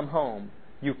has come home,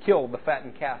 you killed the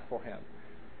fattened calf for him.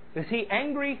 Is he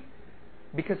angry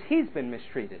because he's been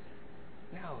mistreated?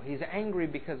 No, he's angry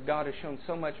because God has shown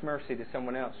so much mercy to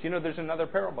someone else. You know, there's another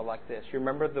parable like this. You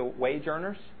remember the wage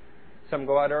earners? Some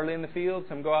go out early in the field,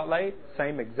 some go out late.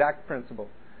 Same exact principle.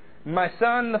 My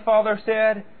son, the father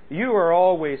said, you are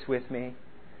always with me,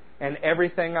 and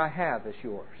everything I have is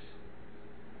yours.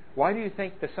 Why do you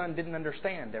think the son didn't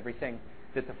understand everything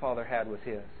that the father had was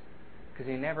his? Because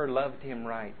he never loved him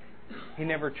right. He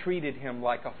never treated him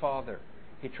like a father.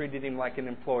 He treated him like an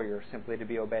employer, simply to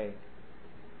be obeyed.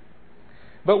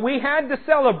 But we had to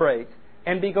celebrate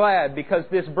and be glad because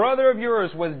this brother of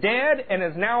yours was dead and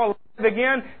is now alive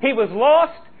again. He was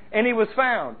lost and he was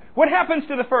found. What happens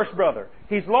to the first brother?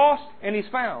 He's lost and he's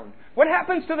found. What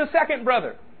happens to the second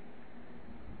brother?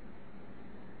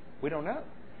 We don't know.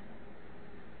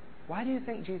 Why do you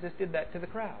think Jesus did that to the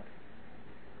crowd?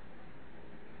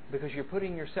 Because you're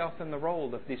putting yourself in the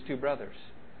role of these two brothers.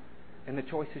 And the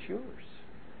choice is yours.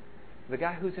 The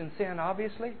guy who's in sin,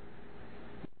 obviously,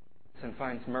 and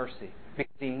finds mercy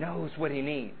because he knows what he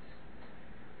needs.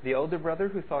 The older brother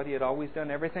who thought he had always done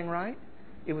everything right,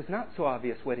 it was not so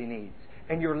obvious what he needs.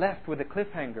 And you're left with a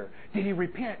cliffhanger. Did he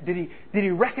repent? Did he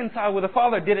reconcile with the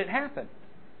Father? Did it happen?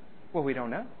 Well, we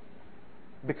don't know.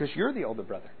 Because you're the older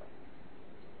brother.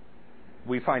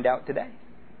 We find out today.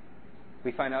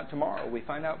 We find out tomorrow. We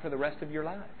find out for the rest of your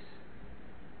lives.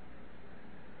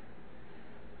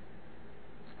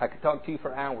 I could talk to you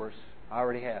for hours. I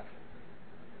already have.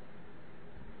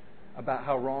 About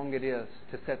how wrong it is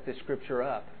to set this scripture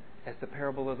up as the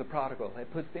parable of the prodigal.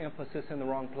 It puts the emphasis in the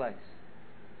wrong place.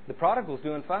 The prodigal's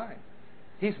doing fine.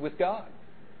 He's with God.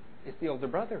 It's the older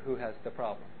brother who has the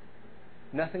problem.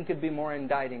 Nothing could be more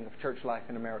indicting of church life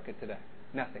in America today.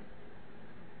 Nothing.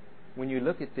 When you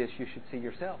look at this, you should see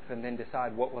yourself and then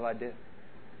decide, what will I do?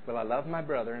 Will I love my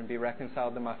brother and be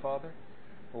reconciled to my Father?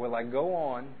 Or will I go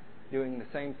on doing the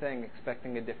same thing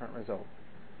expecting a different result?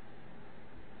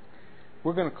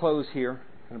 We're going to close here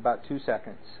in about 2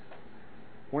 seconds.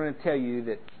 I want to tell you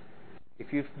that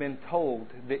if you've been told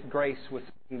that grace was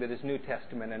something that is New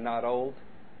Testament and not Old,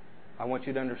 I want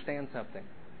you to understand something.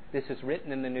 This is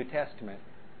written in the New Testament,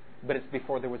 but it's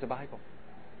before there was a Bible.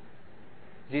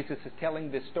 Jesus is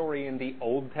telling this story in the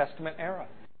Old Testament era.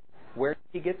 Where did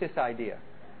he get this idea?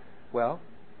 Well,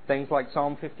 things like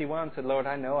Psalm 51 said, Lord,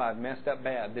 I know I've messed up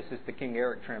bad. This is the King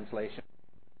Eric translation.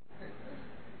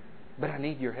 But I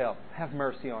need your help. Have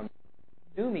mercy on me.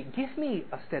 Do me. Give me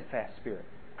a steadfast spirit.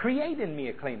 Create in me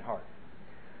a clean heart.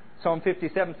 Psalm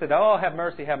 57 said, oh, have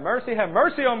mercy, have mercy, have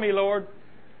mercy on me, Lord.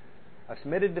 I've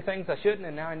submitted to things I shouldn't,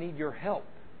 and now I need your help.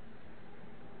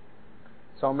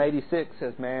 Psalm 86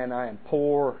 says, man, I am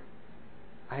poor.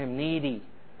 I am needy.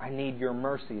 I need your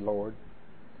mercy, Lord.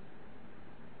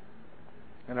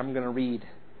 And I'm going to read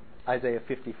Isaiah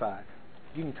 55.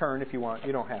 You can turn if you want.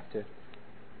 You don't have to.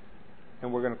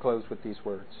 And we're going to close with these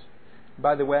words.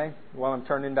 By the way, while I'm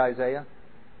turning to Isaiah,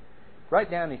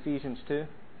 write down Ephesians 2.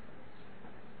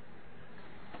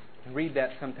 Read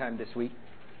that sometime this week.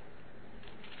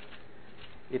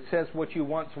 It says what you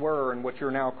once were and what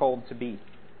you're now called to be.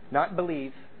 Not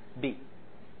believe, be.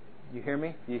 You hear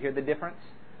me? You hear the difference?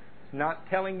 It's not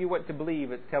telling you what to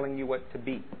believe, it's telling you what to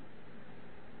be.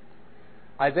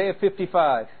 Isaiah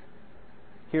 55.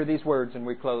 Hear these words and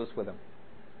we close with them.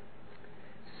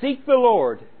 Seek the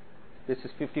Lord. This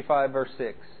is 55 verse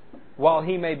 6. While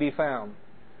He may be found.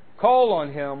 Call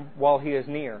on Him while He is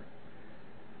near.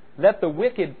 Let the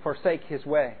wicked forsake his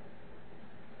way,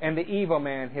 and the evil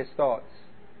man his thoughts.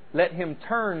 Let him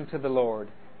turn to the Lord,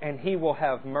 and He will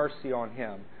have mercy on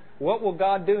him. What will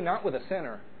God do? Not with a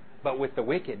sinner, but with the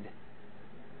wicked.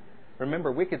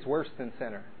 Remember, wicked's worse than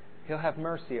sinner. He'll have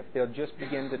mercy if they'll just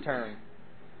begin to turn.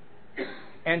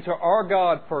 And to our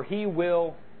God, for He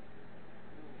will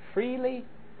freely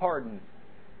pardon.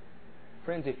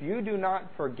 Friends, if you do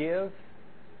not forgive,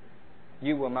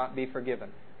 you will not be forgiven.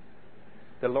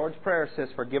 The Lord's Prayer says,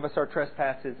 forgive us our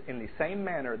trespasses in the same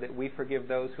manner that we forgive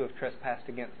those who have trespassed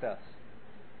against us.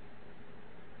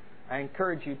 I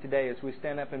encourage you today as we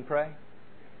stand up and pray,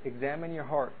 examine your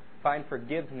heart. Find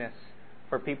forgiveness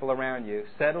for people around you.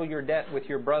 Settle your debt with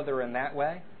your brother in that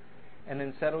way, and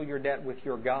then settle your debt with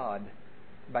your God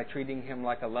by treating Him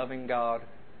like a loving God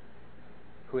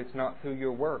who it's not through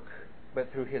your work,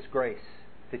 but through His grace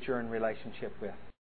that you're in relationship with.